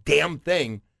a damn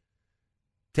thing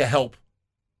to help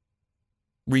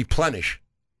replenish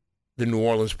the New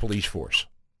Orleans police force.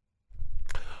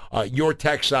 Your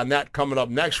text on that coming up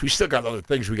next. We still got other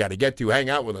things we got to get to. Hang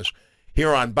out with us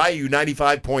here on Bayou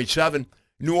 95.7,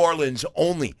 New Orleans'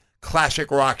 only classic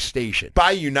rock station.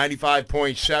 Bayou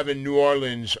 95.7, New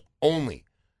Orleans' only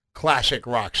classic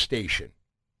rock station.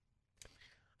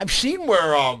 I've seen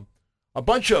where a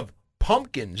bunch of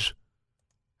pumpkins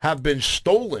have been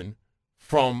stolen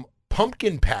from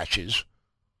pumpkin patches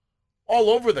all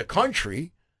over the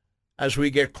country. As we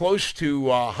get close to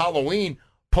Halloween,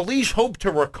 police hope to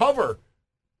recover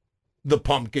the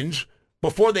pumpkins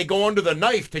before they go under the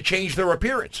knife to change their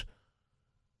appearance.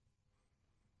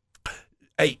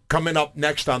 Hey, coming up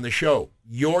next on the show,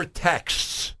 your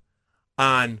texts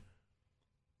on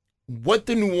what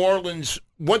the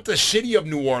city of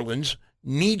New Orleans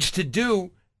needs to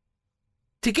do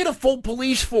to get a full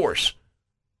police force.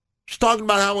 She's talking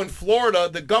about how in Florida,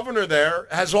 the governor there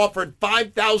has offered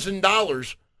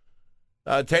 $5,000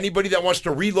 to anybody that wants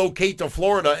to relocate to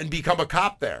Florida and become a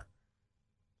cop there.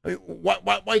 I mean,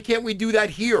 why can't we do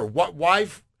that here? Why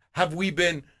have we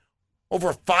been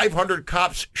over 500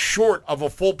 cops short of a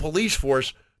full police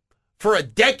force for a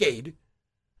decade,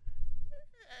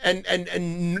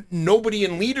 and nobody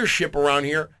in leadership around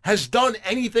here has done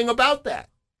anything about that?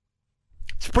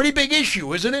 It's a pretty big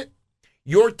issue, isn't it?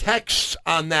 Your texts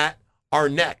on that are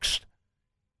next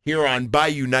here on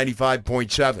Bayou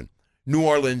 95.7. New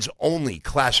Orleans' only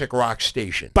classic rock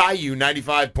station. Bayou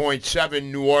 95.7,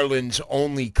 New Orleans'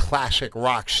 only classic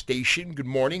rock station. Good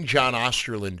morning, John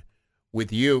Osterland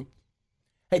with you.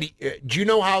 Hey, do you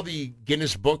know how the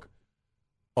Guinness Book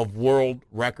of World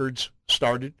Records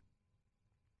started?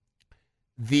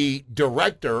 The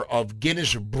director of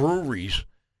Guinness Breweries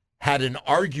had an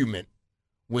argument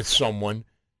with someone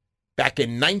back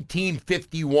in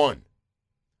 1951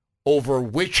 over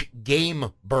which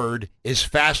game bird is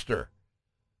faster,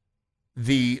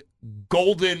 the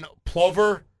golden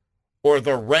plover or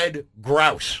the red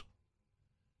grouse.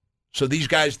 So these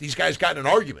guys got in an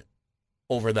argument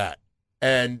over that.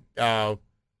 And the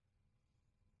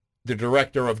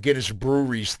director of Guinness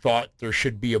Breweries thought there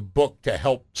should be a book to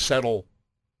help settle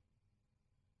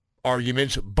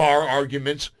arguments, bar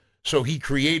arguments. So he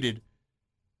created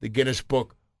the Guinness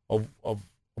Book of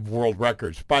World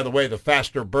Records. By the way, the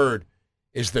faster bird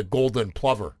is the golden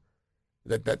plover.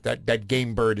 That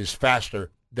game bird is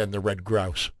faster than the red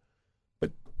grouse.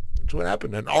 But that's what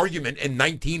happened. An argument in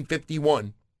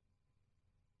 1951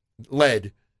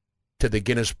 led to the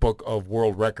Guinness Book of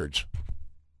World Records.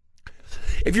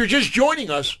 If you're just joining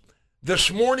us,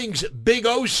 this morning's Big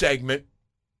O segment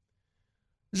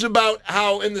is about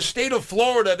how in the state of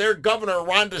Florida, their governor,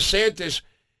 Ron DeSantis,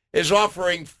 is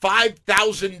offering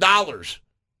 $5,000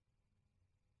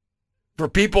 for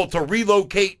people to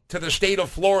relocate to the state of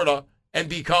Florida and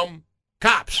become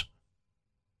cops.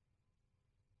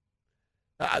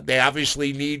 They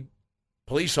obviously need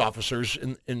police officers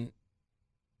in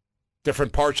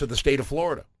different parts of the state of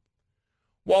Florida.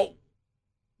 Well,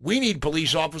 we need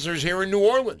police officers here in New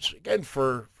Orleans. Again,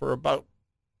 for about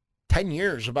 10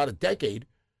 years, about a decade,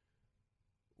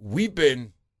 we've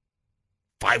been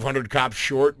 500 cops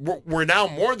short. We're now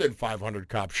more than 500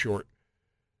 cops short.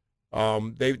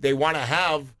 They want to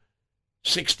have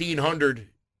 1,600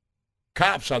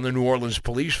 cops on the New Orleans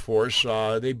police force.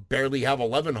 They barely have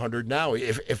 1,100 now,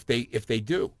 if they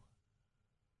do.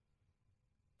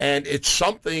 And it's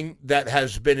something that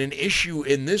has been an issue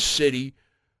in this city,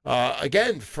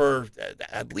 again, for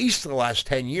at least the last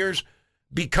 10 years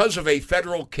because of a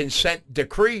federal consent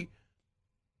decree.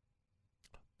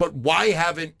 But why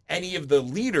haven't any of the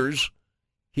leaders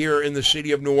here in the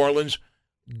city of New Orleans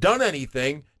done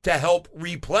anything to help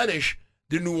replenish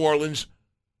the New Orleans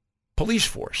police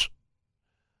force?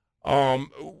 Boy,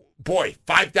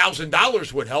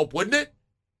 $5,000 would help, wouldn't it?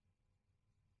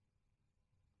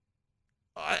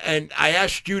 And I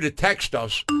asked you to text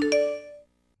us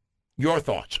your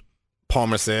thoughts.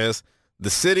 Palmer says, the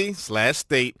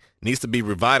city/state needs to be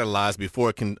revitalized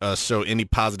before it can show any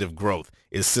positive growth.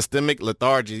 Its systemic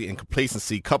lethargy and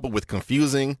complacency coupled with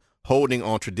confusing holding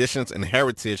on traditions and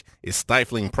heritage is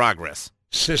stifling progress.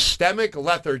 Systemic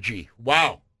lethargy.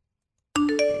 Wow.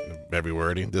 Very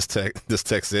wordy. This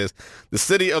text says, the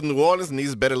city of New Orleans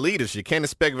needs better leaders. You can't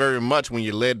expect very much when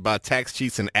you're led by tax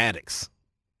cheats and addicts.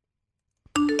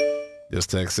 This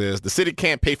text says, the city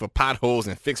can't pay for potholes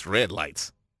and fix red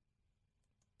lights.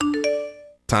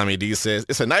 Tommy D says,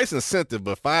 it's a nice incentive,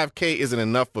 but $5,000 isn't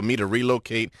enough for me to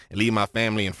relocate and leave my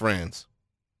family and friends.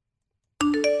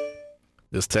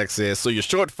 This text says, so you're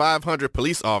short 500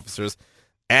 police officers.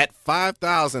 At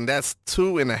 $5,000, that's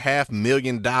 $2.5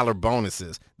 million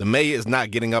bonuses. The mayor is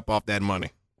not getting up off that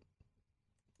money.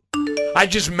 I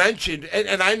just mentioned,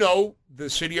 and I know the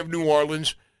city of New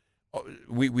Orleans,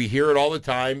 we hear it all the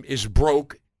time, is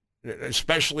broke,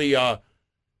 especially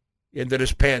into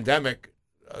this pandemic.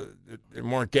 They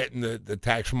weren't getting the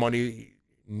tax money,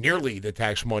 nearly the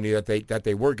tax money that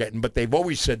they were getting, but they've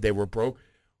always said they were broke.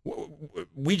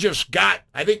 We just got,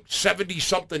 I think,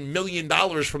 $70-something million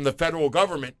from the federal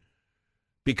government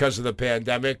because of the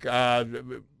pandemic.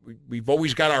 We've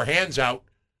always got our hands out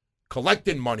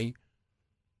collecting money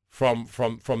from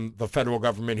the federal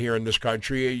government here in this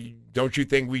country. Don't you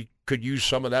think we could use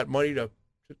some of that money to?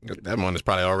 That money's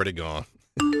probably already gone.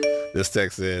 This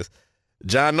text says,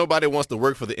 John, nobody wants to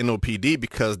work for the NOPD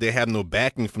because they have no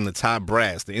backing from the top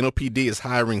brass. The NOPD is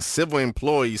hiring civil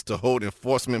employees to hold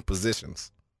enforcement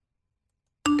positions.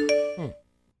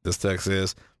 This text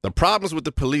says, the problems with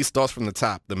the police starts from the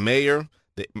top. The mayor,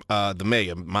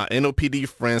 my NOPD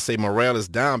friends say morale is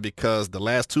down because the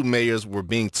last two mayors were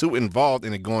being too involved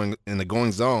in the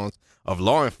going zones of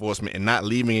law enforcement and not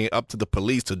leaving it up to the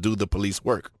police to do the police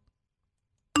work.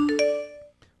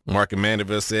 Mark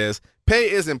Mandeville says,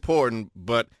 pay is important,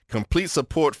 but complete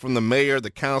support from the mayor, the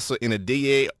council, and the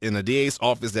DA's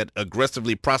office that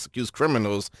aggressively prosecutes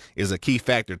criminals is a key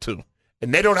factor too.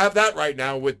 And they don't have that right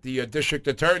now with the district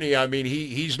attorney. I mean,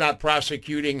 he's not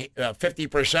prosecuting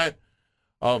 50%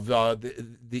 of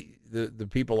the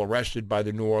people arrested by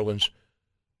the New Orleans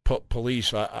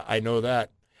police. I know that.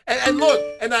 And look,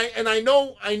 and I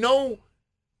know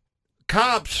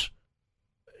cops.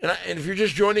 And if you're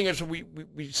just joining us, we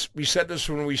said this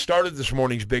when we started this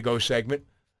morning's Big O segment.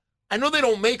 I know they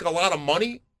don't make a lot of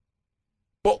money,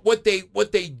 but what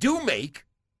they do make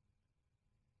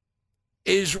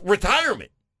is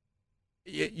retirement.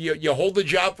 You hold the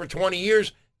job for 20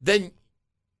 years, then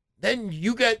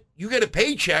you get a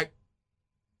paycheck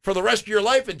for the rest of your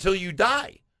life until you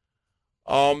die.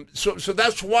 So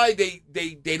that's why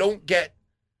they don't get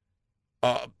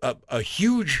a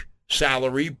huge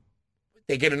salary.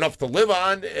 They get enough to live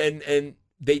on, and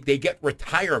they get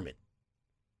retirement.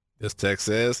 This text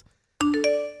says,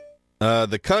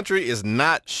 the country is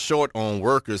not short on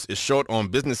workers. It's short on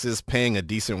businesses paying a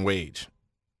decent wage.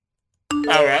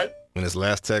 All right. And this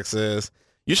last text says,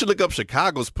 you should look up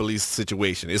Chicago's police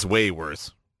situation. It's way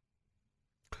worse.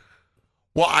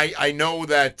 Well, I know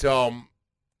that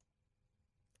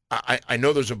I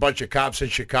know there's a bunch of cops in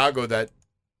Chicago that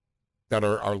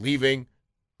are leaving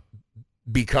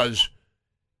because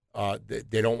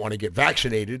they don't want to get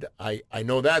vaccinated. I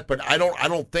know that, but I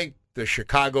don't think the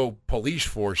Chicago police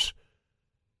force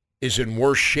is in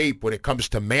worse shape when it comes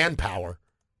to manpower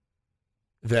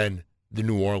than the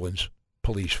New Orleans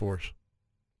police force.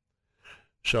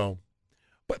 So,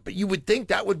 but you would think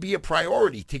that would be a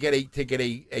priority to get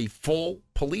a full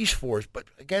police force. But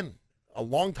again, a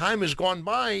long time has gone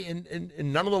by, and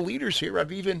none of the leaders here have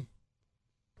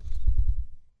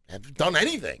done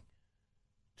anything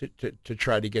to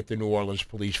try to get the New Orleans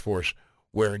police force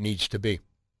where it needs to be.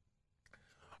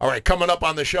 All right, coming up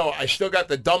on the show, I still got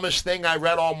the dumbest thing I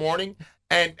read all morning.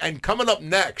 And coming up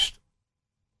next,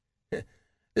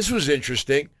 this was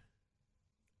interesting.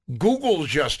 Google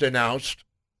just announced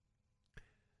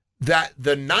that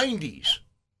the 90s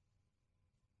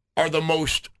are the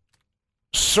most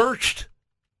searched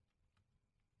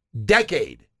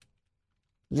decade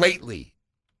lately.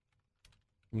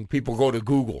 When people go to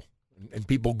Google and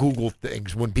people Google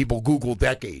things, when people Google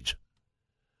decades.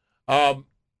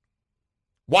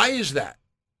 Why is that?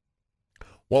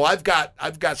 Well, I've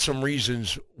got some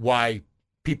reasons why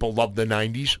people love the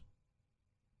 90s.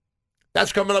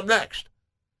 That's coming up next.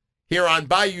 Here on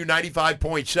Bayou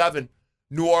 95.7,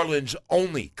 New Orleans'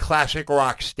 only classic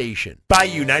rock station.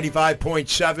 Bayou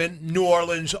 95.7, New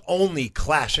Orleans' only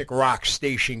classic rock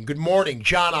station. Good morning,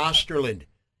 John Osterland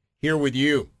here with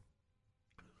you.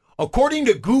 According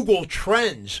to Google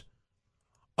Trends,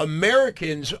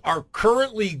 Americans are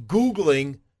currently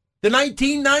Googling the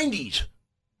 1990s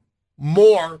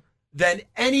more than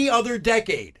any other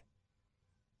decade.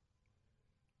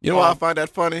 You know why I find that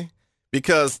funny?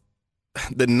 Because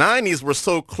the 90s were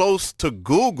so close to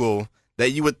Google that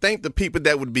you would think the people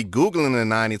that would be Googling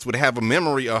the 90s would have a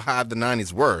memory of how the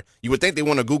 90s were. You would think they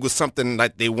want to Google something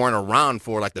like they weren't around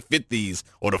for, like the 50s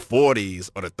or the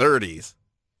 40s or the 30s.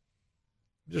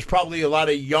 There's probably a lot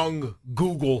of young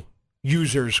Google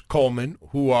users, Coleman,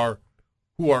 who are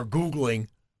Googling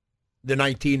the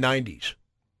 1990s.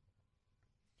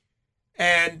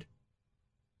 And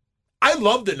I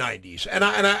love the 90s. And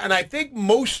I think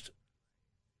most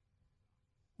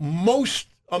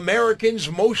Americans,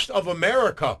 most of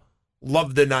America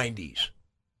love the 90s.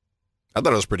 I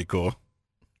thought it was pretty cool.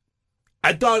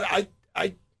 I thought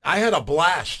I had a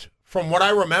blast. From what I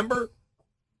remember,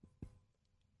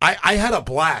 I had a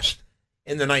blast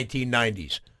in the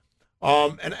 1990s.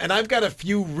 And I've got a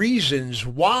few reasons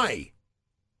why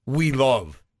we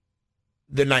love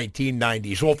the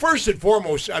 1990s. Well, first and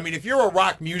foremost, I mean, if you're a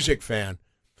rock music fan,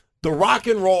 the rock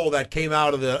and roll that came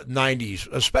out of the 90s,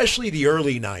 especially the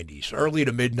early 90s, early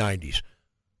to mid 90s.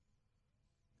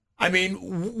 I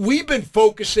mean, we've been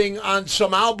focusing on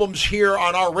some albums here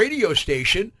on our radio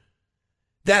station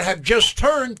that have just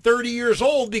turned 30 years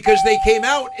old because they came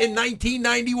out in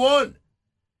 1991.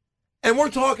 And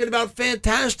we're talking about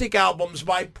fantastic albums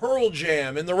by Pearl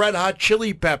Jam and the Red Hot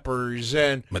Chili Peppers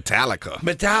and Metallica.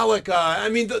 I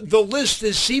mean, the list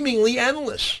is seemingly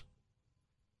endless.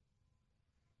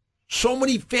 So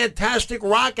many fantastic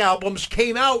rock albums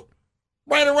came out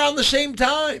right around the same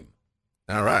time.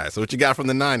 All right. So what you got from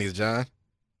the 90s, John?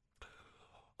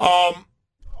 All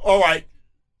right.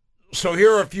 So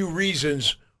here are a few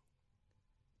reasons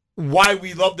why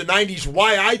we love the 90s,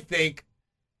 why I think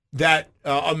that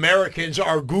Americans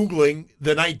are Googling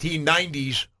the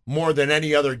 1990s more than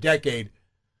any other decade.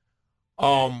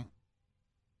 Well,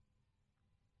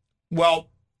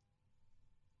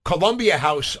 Columbia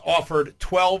House offered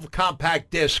 12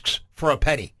 compact discs for a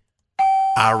penny.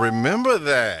 I remember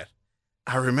that.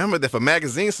 For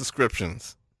magazine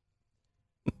subscriptions.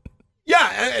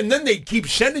 Yeah, and then they keep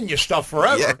sending you stuff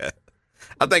forever. Yeah.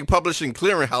 I think Publishing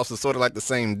Clearinghouse is sort of like the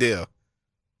same deal.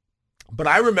 But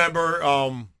I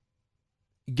remember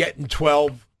getting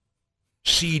 12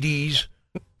 CDs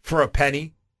for a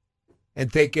penny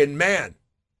and thinking, man,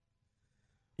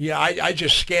 yeah, I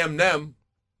just scammed them.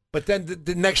 But then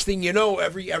the next thing you know,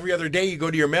 every other day you go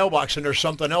to your mailbox and there's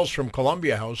something else from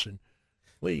Columbia House. And,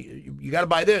 well, you got to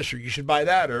buy this or you should buy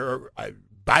that or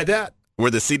buy that. Were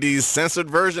the CDs censored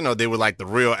version or they were like the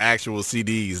real actual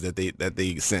CDs that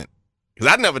they sent?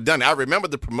 Because I'd never done it. I remember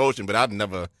the promotion, but I'd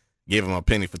never gave them a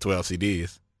penny for 12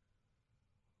 CDs.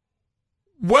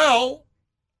 Well,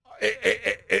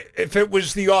 if it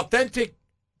was the authentic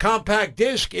compact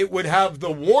disc, it would have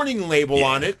the warning label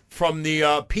on it from the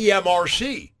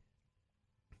PMRC.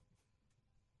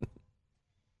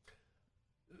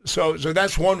 So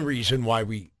that's one reason why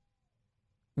we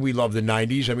love the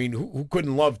 90s. I mean, who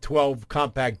couldn't love 12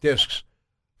 compact discs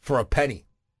for a penny?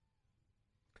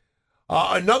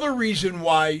 Another reason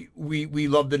why we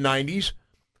love the 90s,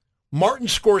 Martin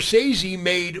Scorsese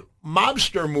made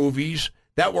mobster movies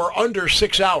that were under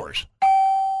 6 hours.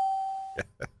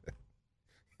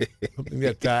 Something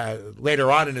that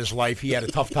later on in his life he had a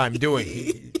tough time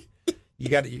doing. You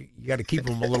got to keep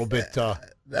them a little bit. That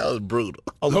was brutal.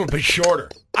 A little bit shorter.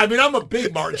 I mean, I'm a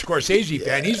big Martin Scorsese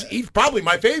fan. He's probably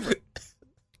my favorite.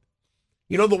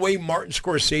 You know the way Martin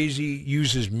Scorsese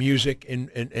uses music in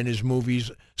his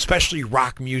movies, especially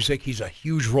rock music. He's a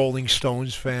huge Rolling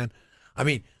Stones fan. I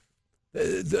mean,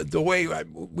 the way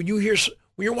when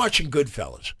you're watching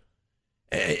Goodfellas,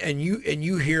 and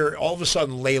you hear all of a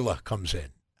sudden Layla comes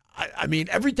in. I mean,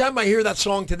 every time I hear that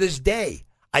song to this day,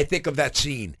 I think of that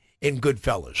scene in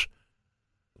Goodfellas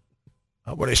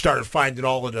when I started finding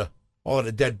all of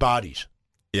the dead bodies.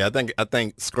 Yeah, I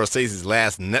think Scorsese's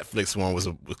last Netflix one was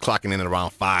clocking in at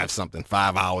around 5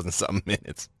 hours and something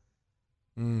minutes.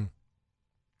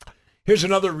 Here's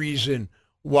another reason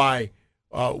why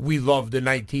we love the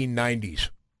 1990s.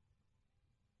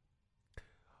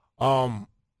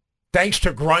 Thanks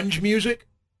to grunge music,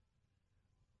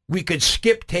 we could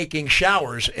skip taking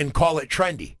showers and call it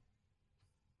trendy.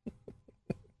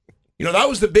 You know, that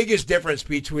was the biggest difference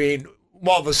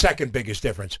the second biggest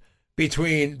difference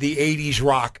between the 80s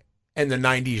rock and the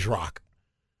 90s rock.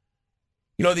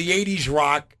 You know, the 80s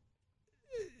rock,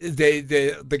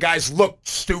 the guys looked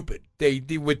stupid. They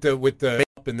with the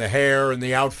makeup and the hair and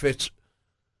the outfits.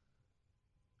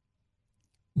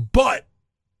 But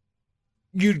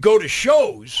you'd go to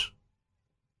shows,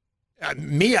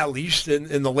 me at least,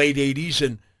 in the late 80s,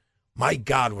 and my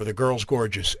God, were the girls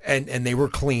gorgeous. And they were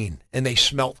clean, and they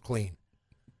smelt clean.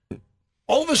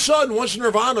 All of a sudden, once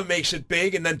Nirvana makes it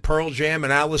big, and then Pearl Jam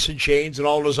and Alice in Chains and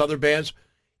all those other bands,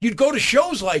 you'd go to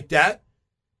shows like that.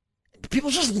 People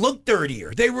just looked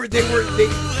dirtier. They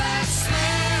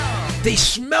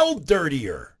smelled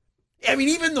dirtier. I mean,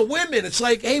 even the women. It's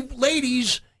like, hey,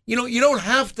 ladies, you know, you don't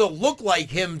have to look like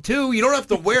him too. You don't have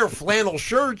to wear flannel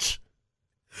shirts.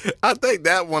 I think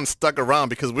that one stuck around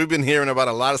because we've been hearing about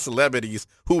a lot of celebrities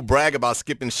who brag about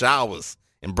skipping showers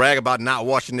and brag about not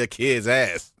washing their kids'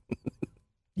 ass.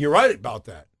 You're right about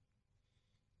that.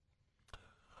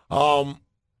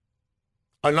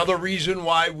 Another reason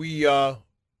why we love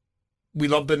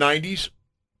the 90s,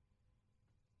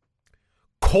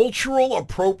 cultural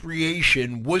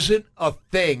appropriation wasn't a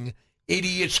thing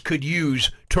idiots could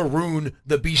use to ruin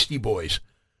the Beastie Boys.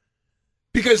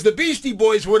 Because the Beastie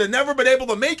Boys would have never been able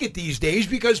to make it these days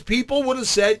because people would have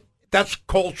said that's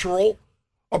cultural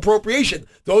appropriation.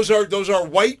 Those are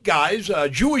white guys,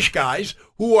 Jewish guys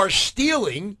who are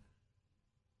stealing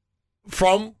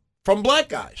from black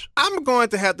guys. I'm going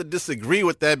to have to disagree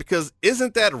with that because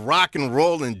isn't that rock and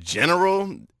roll in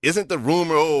general? Isn't the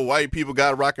rumor, white people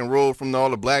got rock and roll from all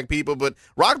the black people? But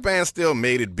rock bands still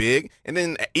made it big. And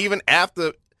then even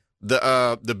after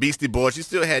the Beastie Boys, you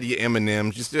still had your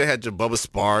Eminems, you still had your Bubba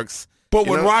Sparks. But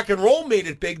when rock and roll made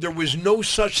it big, there was no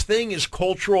such thing as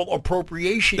cultural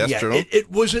appropriation yet. That's true.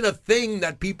 It wasn't a thing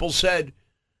that people said,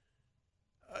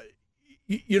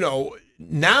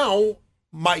 now,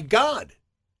 my God.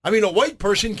 I mean, a white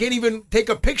person can't even take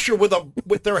a picture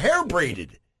with their hair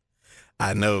braided.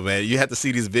 I know, man. You have to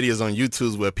see these videos on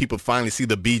YouTube where people finally see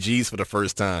the Bee Gees for the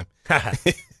first time.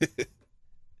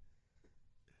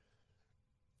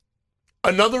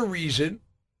 Another reason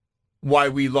why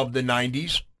we love the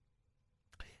 90s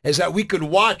is that we could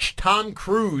watch Tom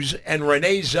Cruise and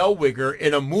Renee Zellweger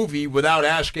in a movie without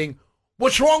asking,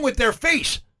 what's wrong with their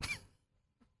face?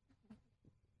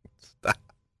 Stop.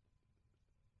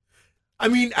 I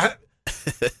mean,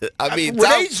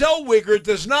 Renee Zellweger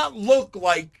does not look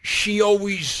like she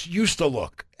always used to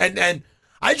look. And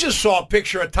I just saw a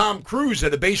picture of Tom Cruise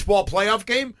at a baseball playoff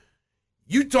game.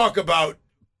 You talk about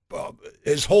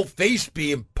his whole face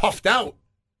being puffed out.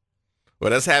 Well,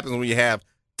 that's happens when you have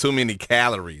too many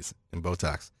calories in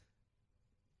Botox.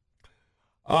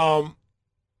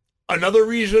 Another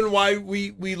reason why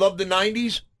we love the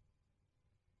 90s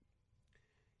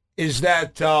is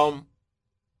that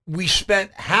we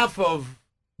spent half of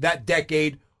that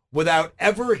decade without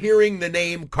ever hearing the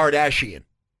name Kardashian.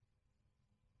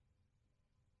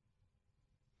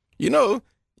 You know,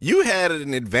 you had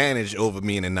an advantage over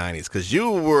me in the 90s because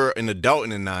you were an adult in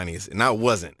the 90s and I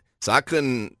wasn't. So I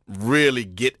couldn't really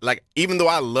get, even though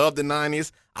I love the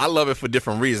 90s, I love it for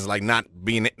different reasons, not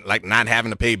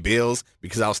having to pay bills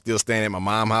because I was still staying at my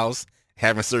mom's house,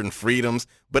 having certain freedoms.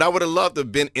 But I would have loved to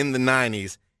have been in the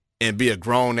 90s and be a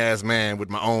grown-ass man with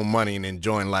my own money and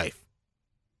enjoying life.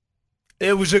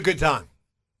 It was a good time.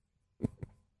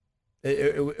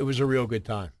 It was a real good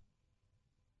time.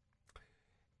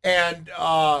 And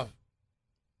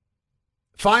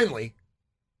finally,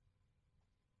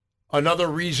 another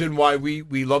reason why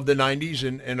we love the 90s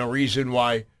and a reason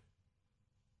why,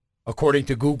 according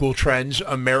to Google Trends,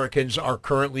 Americans are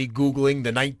currently Googling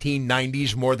the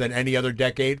 1990s more than any other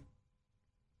decade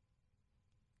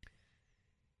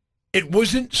it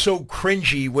wasn't so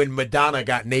cringy when Madonna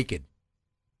got naked.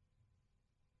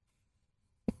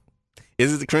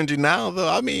 Is it cringy now, though?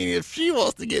 I mean, if she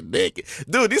wants to get naked.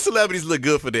 Dude, these celebrities look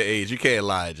good for their age. You can't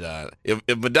lie, John. If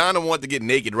Madonna wanted to get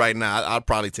naked right now, I'd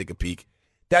probably take a peek.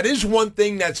 That is one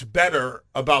thing that's better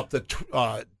about the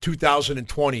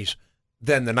 2020s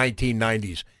than the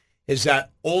 1990s, is that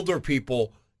older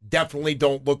people definitely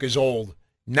don't look as old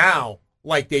now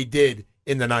like they did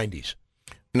in the 90s.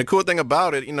 And the cool thing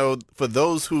about it, for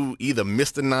those who either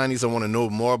missed the 90s or want to know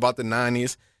more about the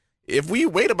 90s, if we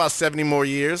wait about 70 more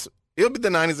years, it'll be the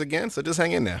 90s again, so just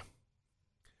hang in there.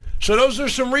 So those are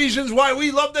some reasons why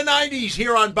we love the 90s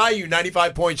here on Bayou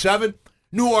 95.7,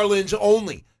 New Orleans'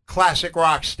 only classic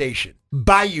rock station.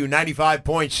 Bayou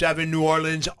 95.7, New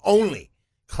Orleans' only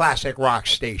classic rock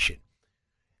station.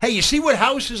 Hey, you see what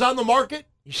house is on the market?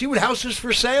 You see what house is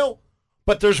for sale?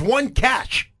 But there's one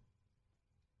catch.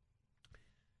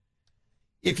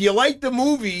 If you like the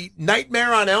movie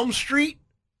Nightmare on Elm Street,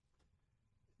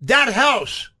 that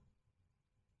house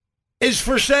is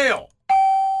for sale.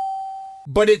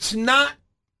 But it's not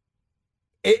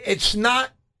at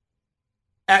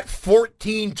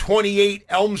 1428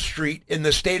 Elm Street in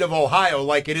the state of Ohio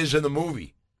like it is in the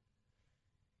movie.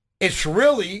 It's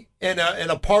really in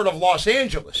a part of Los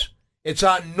Angeles. It's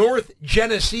on North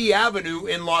Genesee Avenue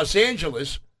in Los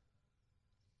Angeles.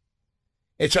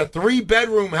 It's a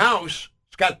 3-bedroom house.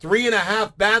 It's got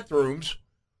 3.5 bathrooms.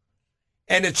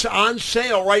 And it's on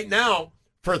sale right now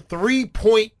for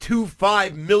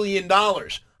 $3.25 million. I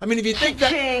mean, if you think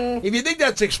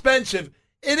that's expensive,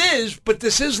 it is. But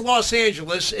this is Los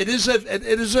Angeles. It is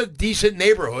a decent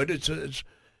neighborhood.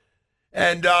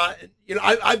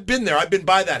 I've been there. I've been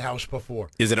by that house before.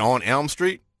 Is it on Elm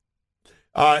Street?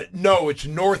 No, it's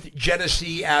North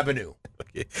Genesee Avenue.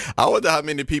 Okay. I wonder how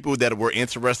many people that were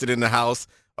interested in the house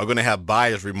are going to have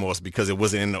buyer's remorse because it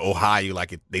wasn't in Ohio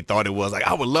like they thought it was. Like,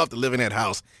 I would love to live in that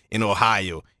house in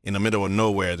Ohio in the middle of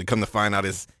nowhere, to come to find out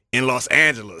it's in Los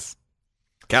Angeles,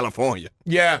 California.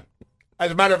 Yeah.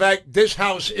 As a matter of fact, this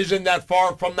house isn't that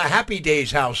far from the Happy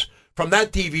Days house from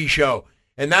that TV show.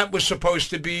 And that was supposed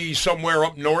to be somewhere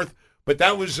up north, but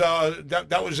that was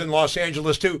that was in Los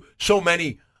Angeles too. So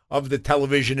many of the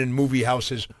television and movie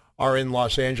houses are in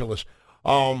Los Angeles.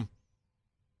 But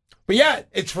yeah,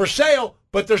 it's for sale.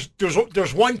 But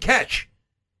there's one catch.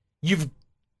 You've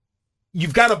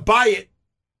got to buy it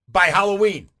by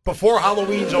Halloween, before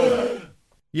Halloween's over.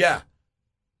 Yeah.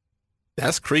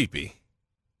 That's creepy.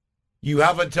 You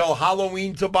have until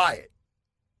Halloween to buy it.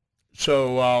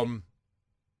 So,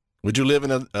 would you live in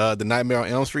the Nightmare on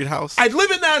Elm Street house? I'd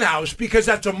live in that house because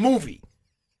that's a movie.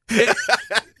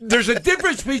 There's a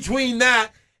difference between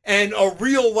that and a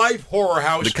real-life horror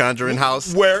house. The Conjuring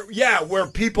house? Where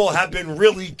people have been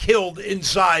really killed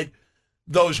inside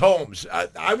those homes.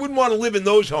 I wouldn't want to live in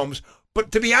those homes.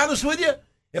 But to be honest with you,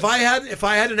 if I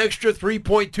had an extra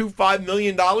 $3.25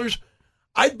 million,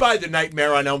 I'd buy the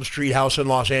Nightmare on Elm Street house in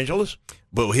Los Angeles.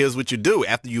 But here's what you do.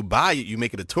 After you buy it, you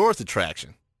make it a tourist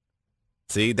attraction.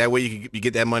 See, that way you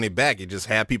get that money back. You just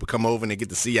have people come over and they get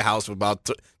to see your house for about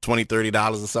 $20,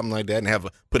 $30 or something like that, and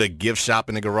put a gift shop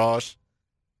in the garage.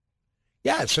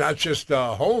 Yeah, it's not just a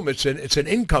home. It's an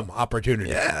income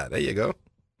opportunity. Yeah, there you go.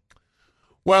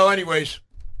 Well, anyways,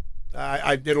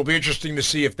 it'll be interesting to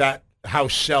see if that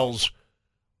house sells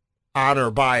on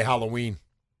or by Halloween.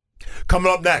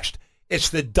 Coming up next, it's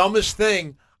the dumbest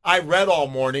thing I read all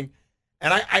morning,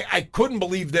 and I couldn't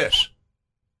believe this.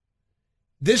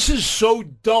 This is so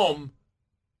dumb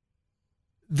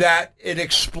that it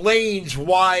explains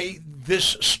why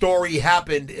this story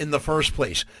happened in the first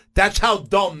place. That's how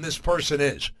dumb this person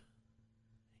is.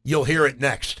 You'll hear it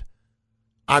next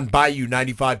on Bayou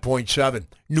 95.7,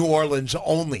 New Orleans'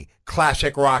 only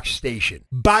classic rock station.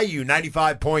 Bayou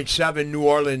 95.7, New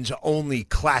Orleans' only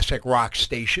classic rock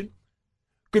station.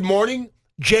 Good morning,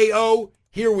 J.O.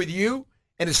 here with you,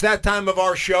 and it's that time of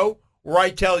our show where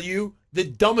I tell you the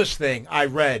dumbest thing I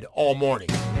read all morning.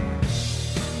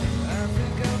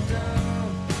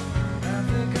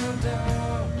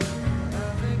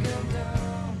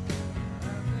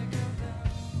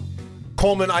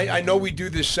 Coleman, I know we do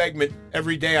this segment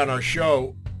every day on our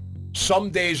show. Some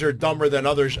days are dumber than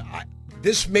others.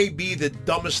 This may be the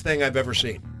dumbest thing I've ever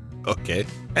seen. Okay.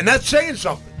 And that's saying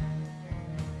something.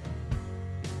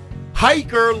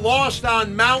 Hiker lost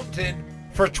on mountain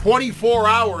for 24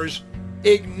 hours,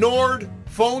 ignored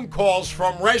phone calls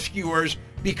from rescuers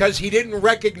because he didn't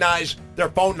recognize their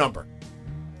phone number.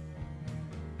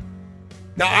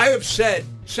 Now, I have said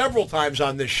several times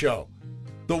on this show,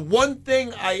 the one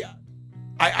thing I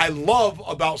love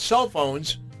about cell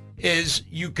phones is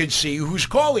you can see who's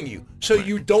calling you, so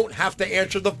you don't have to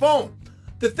answer the phone.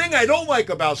 The thing I don't like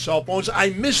about cell phones, I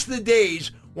miss the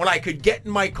days when I could get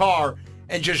in my car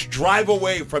and just drive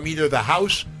away from either the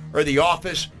house or the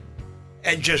office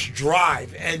and just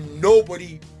drive, and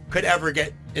nobody could ever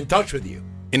get in touch with you.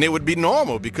 And it would be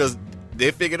normal because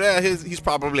they figured out he's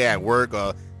probably at work,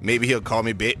 or maybe he'll call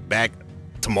me back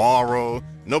tomorrow.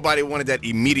 Nobody wanted that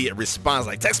immediate response,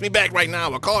 like text me back right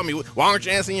now or call me. Why aren't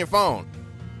you answering your phone?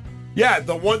 Yeah,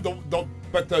 the one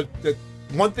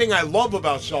thing I love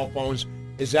about cell phones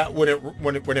is that when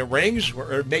it rings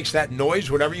or it makes that noise,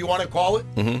 whatever you want to call it,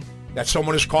 that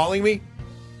someone is calling me,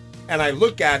 and I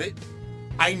look at it,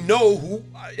 I know who.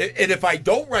 And if I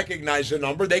don't recognize the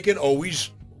number, they can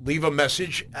always leave a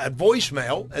message at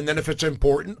voicemail, and then if it's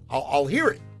important, I'll hear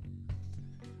it.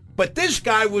 But this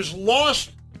guy was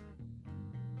lost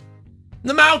in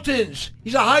the mountains.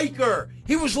 He's a hiker.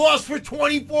 He was lost for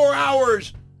 24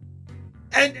 hours.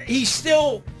 And he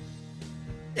still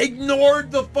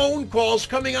ignored the phone calls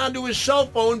coming onto his cell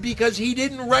phone because he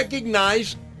didn't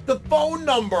recognize the phone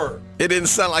number. It didn't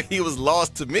sound like he was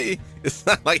lost to me. It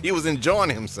sounded like he was enjoying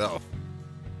himself.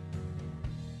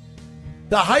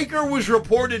 The hiker was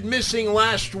reported missing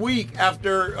last week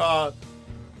after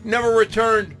never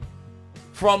returned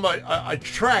from a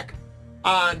trek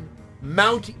on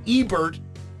Mount Ebert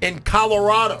in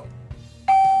Colorado.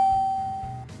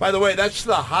 By the way, that's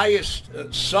the highest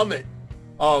summit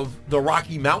of the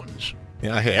Rocky Mountains.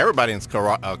 Yeah, I hear everybody in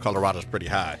Colorado is pretty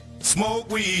high. Smoke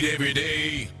weed every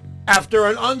day. After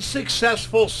an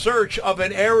unsuccessful search of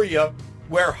an area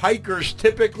where hikers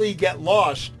typically get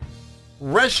lost,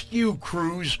 rescue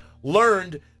crews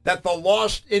learned that the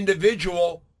lost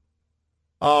individual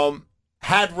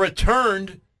had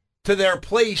returned to their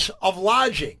place of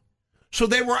lodging. So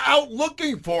they were out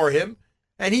looking for him,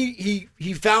 and he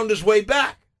found his way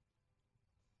back.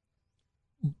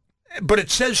 But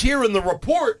it says here in the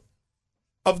report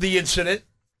of the incident,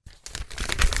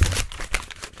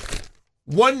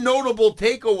 one notable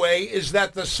takeaway is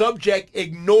that the subject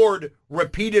ignored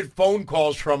repeated phone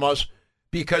calls from us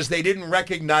because they didn't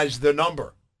recognize the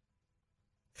number.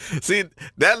 See,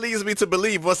 that leads me to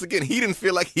believe, once again, he didn't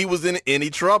feel like he was in any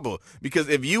trouble. Because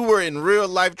if you were in real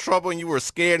life trouble and you were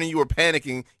scared and you were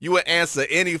panicking, you would answer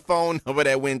any phone number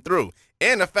that went through.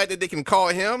 And the fact that they can call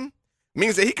him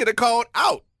means that he could have called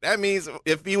out. That means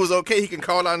if he was okay, he can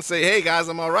call out and say, hey, guys,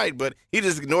 I'm all right. But he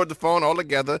just ignored the phone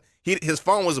altogether. His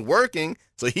phone was working,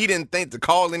 so he didn't think to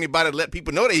call anybody to let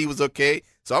people know that he was okay.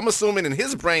 So I'm assuming in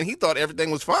his brain, he thought everything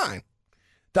was fine.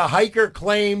 The hiker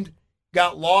claimed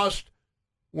got lost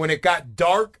when it got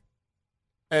dark,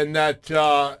 and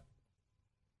that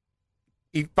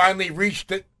he finally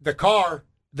reached the car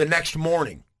the next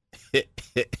morning.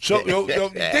 So he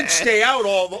did stay out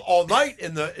all night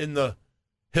in the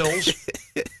hills.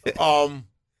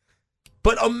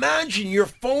 But imagine your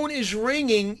phone is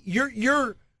ringing.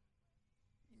 You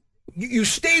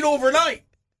stayed overnight,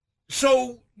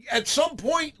 so at some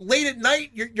point late at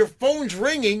night, your phone's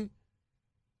ringing,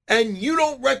 and you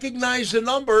don't recognize the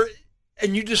number.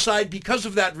 And you decide, because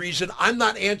of that reason, I'm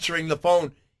not answering the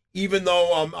phone, even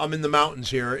though I'm in the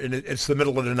mountains here and it's the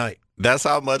middle of the night. That's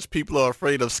how much people are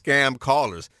afraid of scam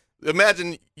callers.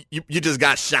 Imagine you just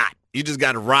got shot. You just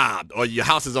got robbed, or your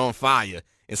house is on fire,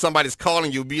 and somebody's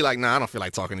calling you. Be like, nah, I don't feel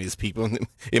like talking to these people.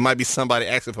 It might be somebody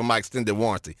asking for my extended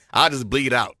warranty. I'll just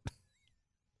bleed out.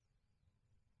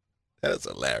 That is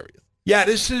hilarious. Yeah,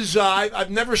 this is,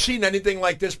 I've never seen anything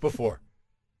like this before.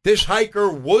 This hiker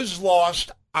was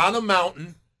lost on a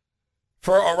mountain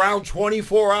for around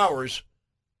 24 hours.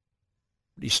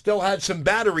 He still had some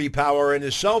battery power in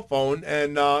his cell phone,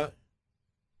 and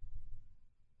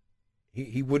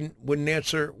he wouldn't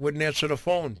answer the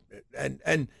phone.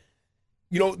 And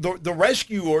you know, the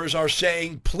rescuers are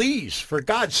saying, please, for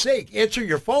God's sake, answer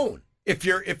your phone if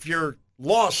you're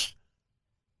lost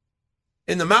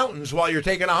in the mountains while you're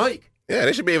taking a hike. Yeah,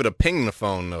 they should be able to ping the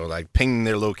phone, though, like ping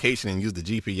their location and use the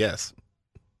GPS.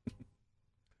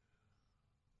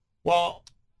 Well,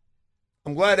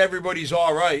 I'm glad everybody's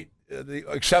all right,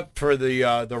 except for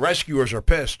the rescuers are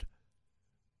pissed.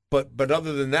 But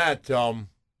other than that,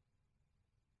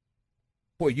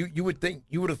 boy, you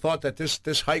would have thought that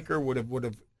this hiker would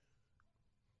have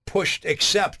pushed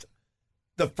accept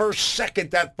the first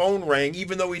second that phone rang,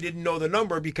 even though he didn't know the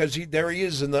number, because there he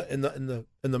is in the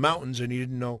mountains, and he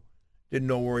didn't know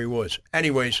where he was.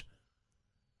 Anyways,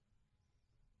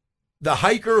 the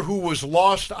hiker who was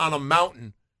lost on a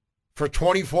mountain for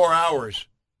 24 hours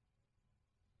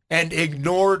and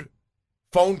ignored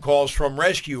phone calls from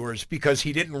rescuers because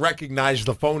he didn't recognize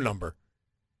the phone number.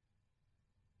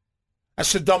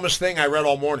 That's the dumbest thing I read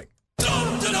all morning.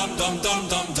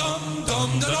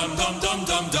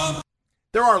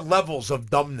 There are levels of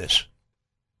dumbness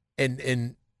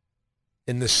in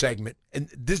this segment, and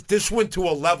this went to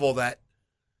a level that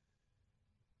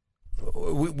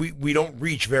we don't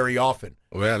reach very often.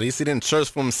 Well, at least he didn't search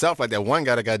for himself like that one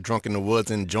guy that got drunk in the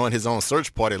woods and joined his own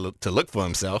search party to look for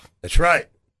himself. That's right.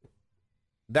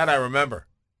 That I remember.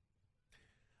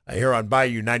 Here on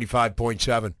Bayou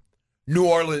 95.7, New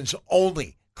Orleans'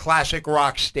 only classic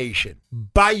rock station.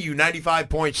 Bayou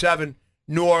 95.7,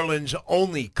 New Orleans'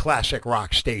 only classic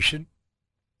rock station.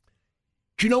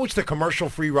 Do you know it's the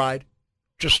commercial-free ride?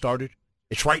 Just started.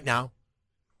 It's right now.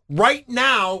 Right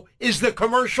now is the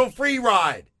commercial-free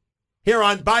ride. Here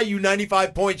on Bayou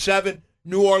 95.7,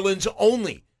 New Orleans'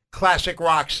 only classic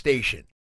rock station.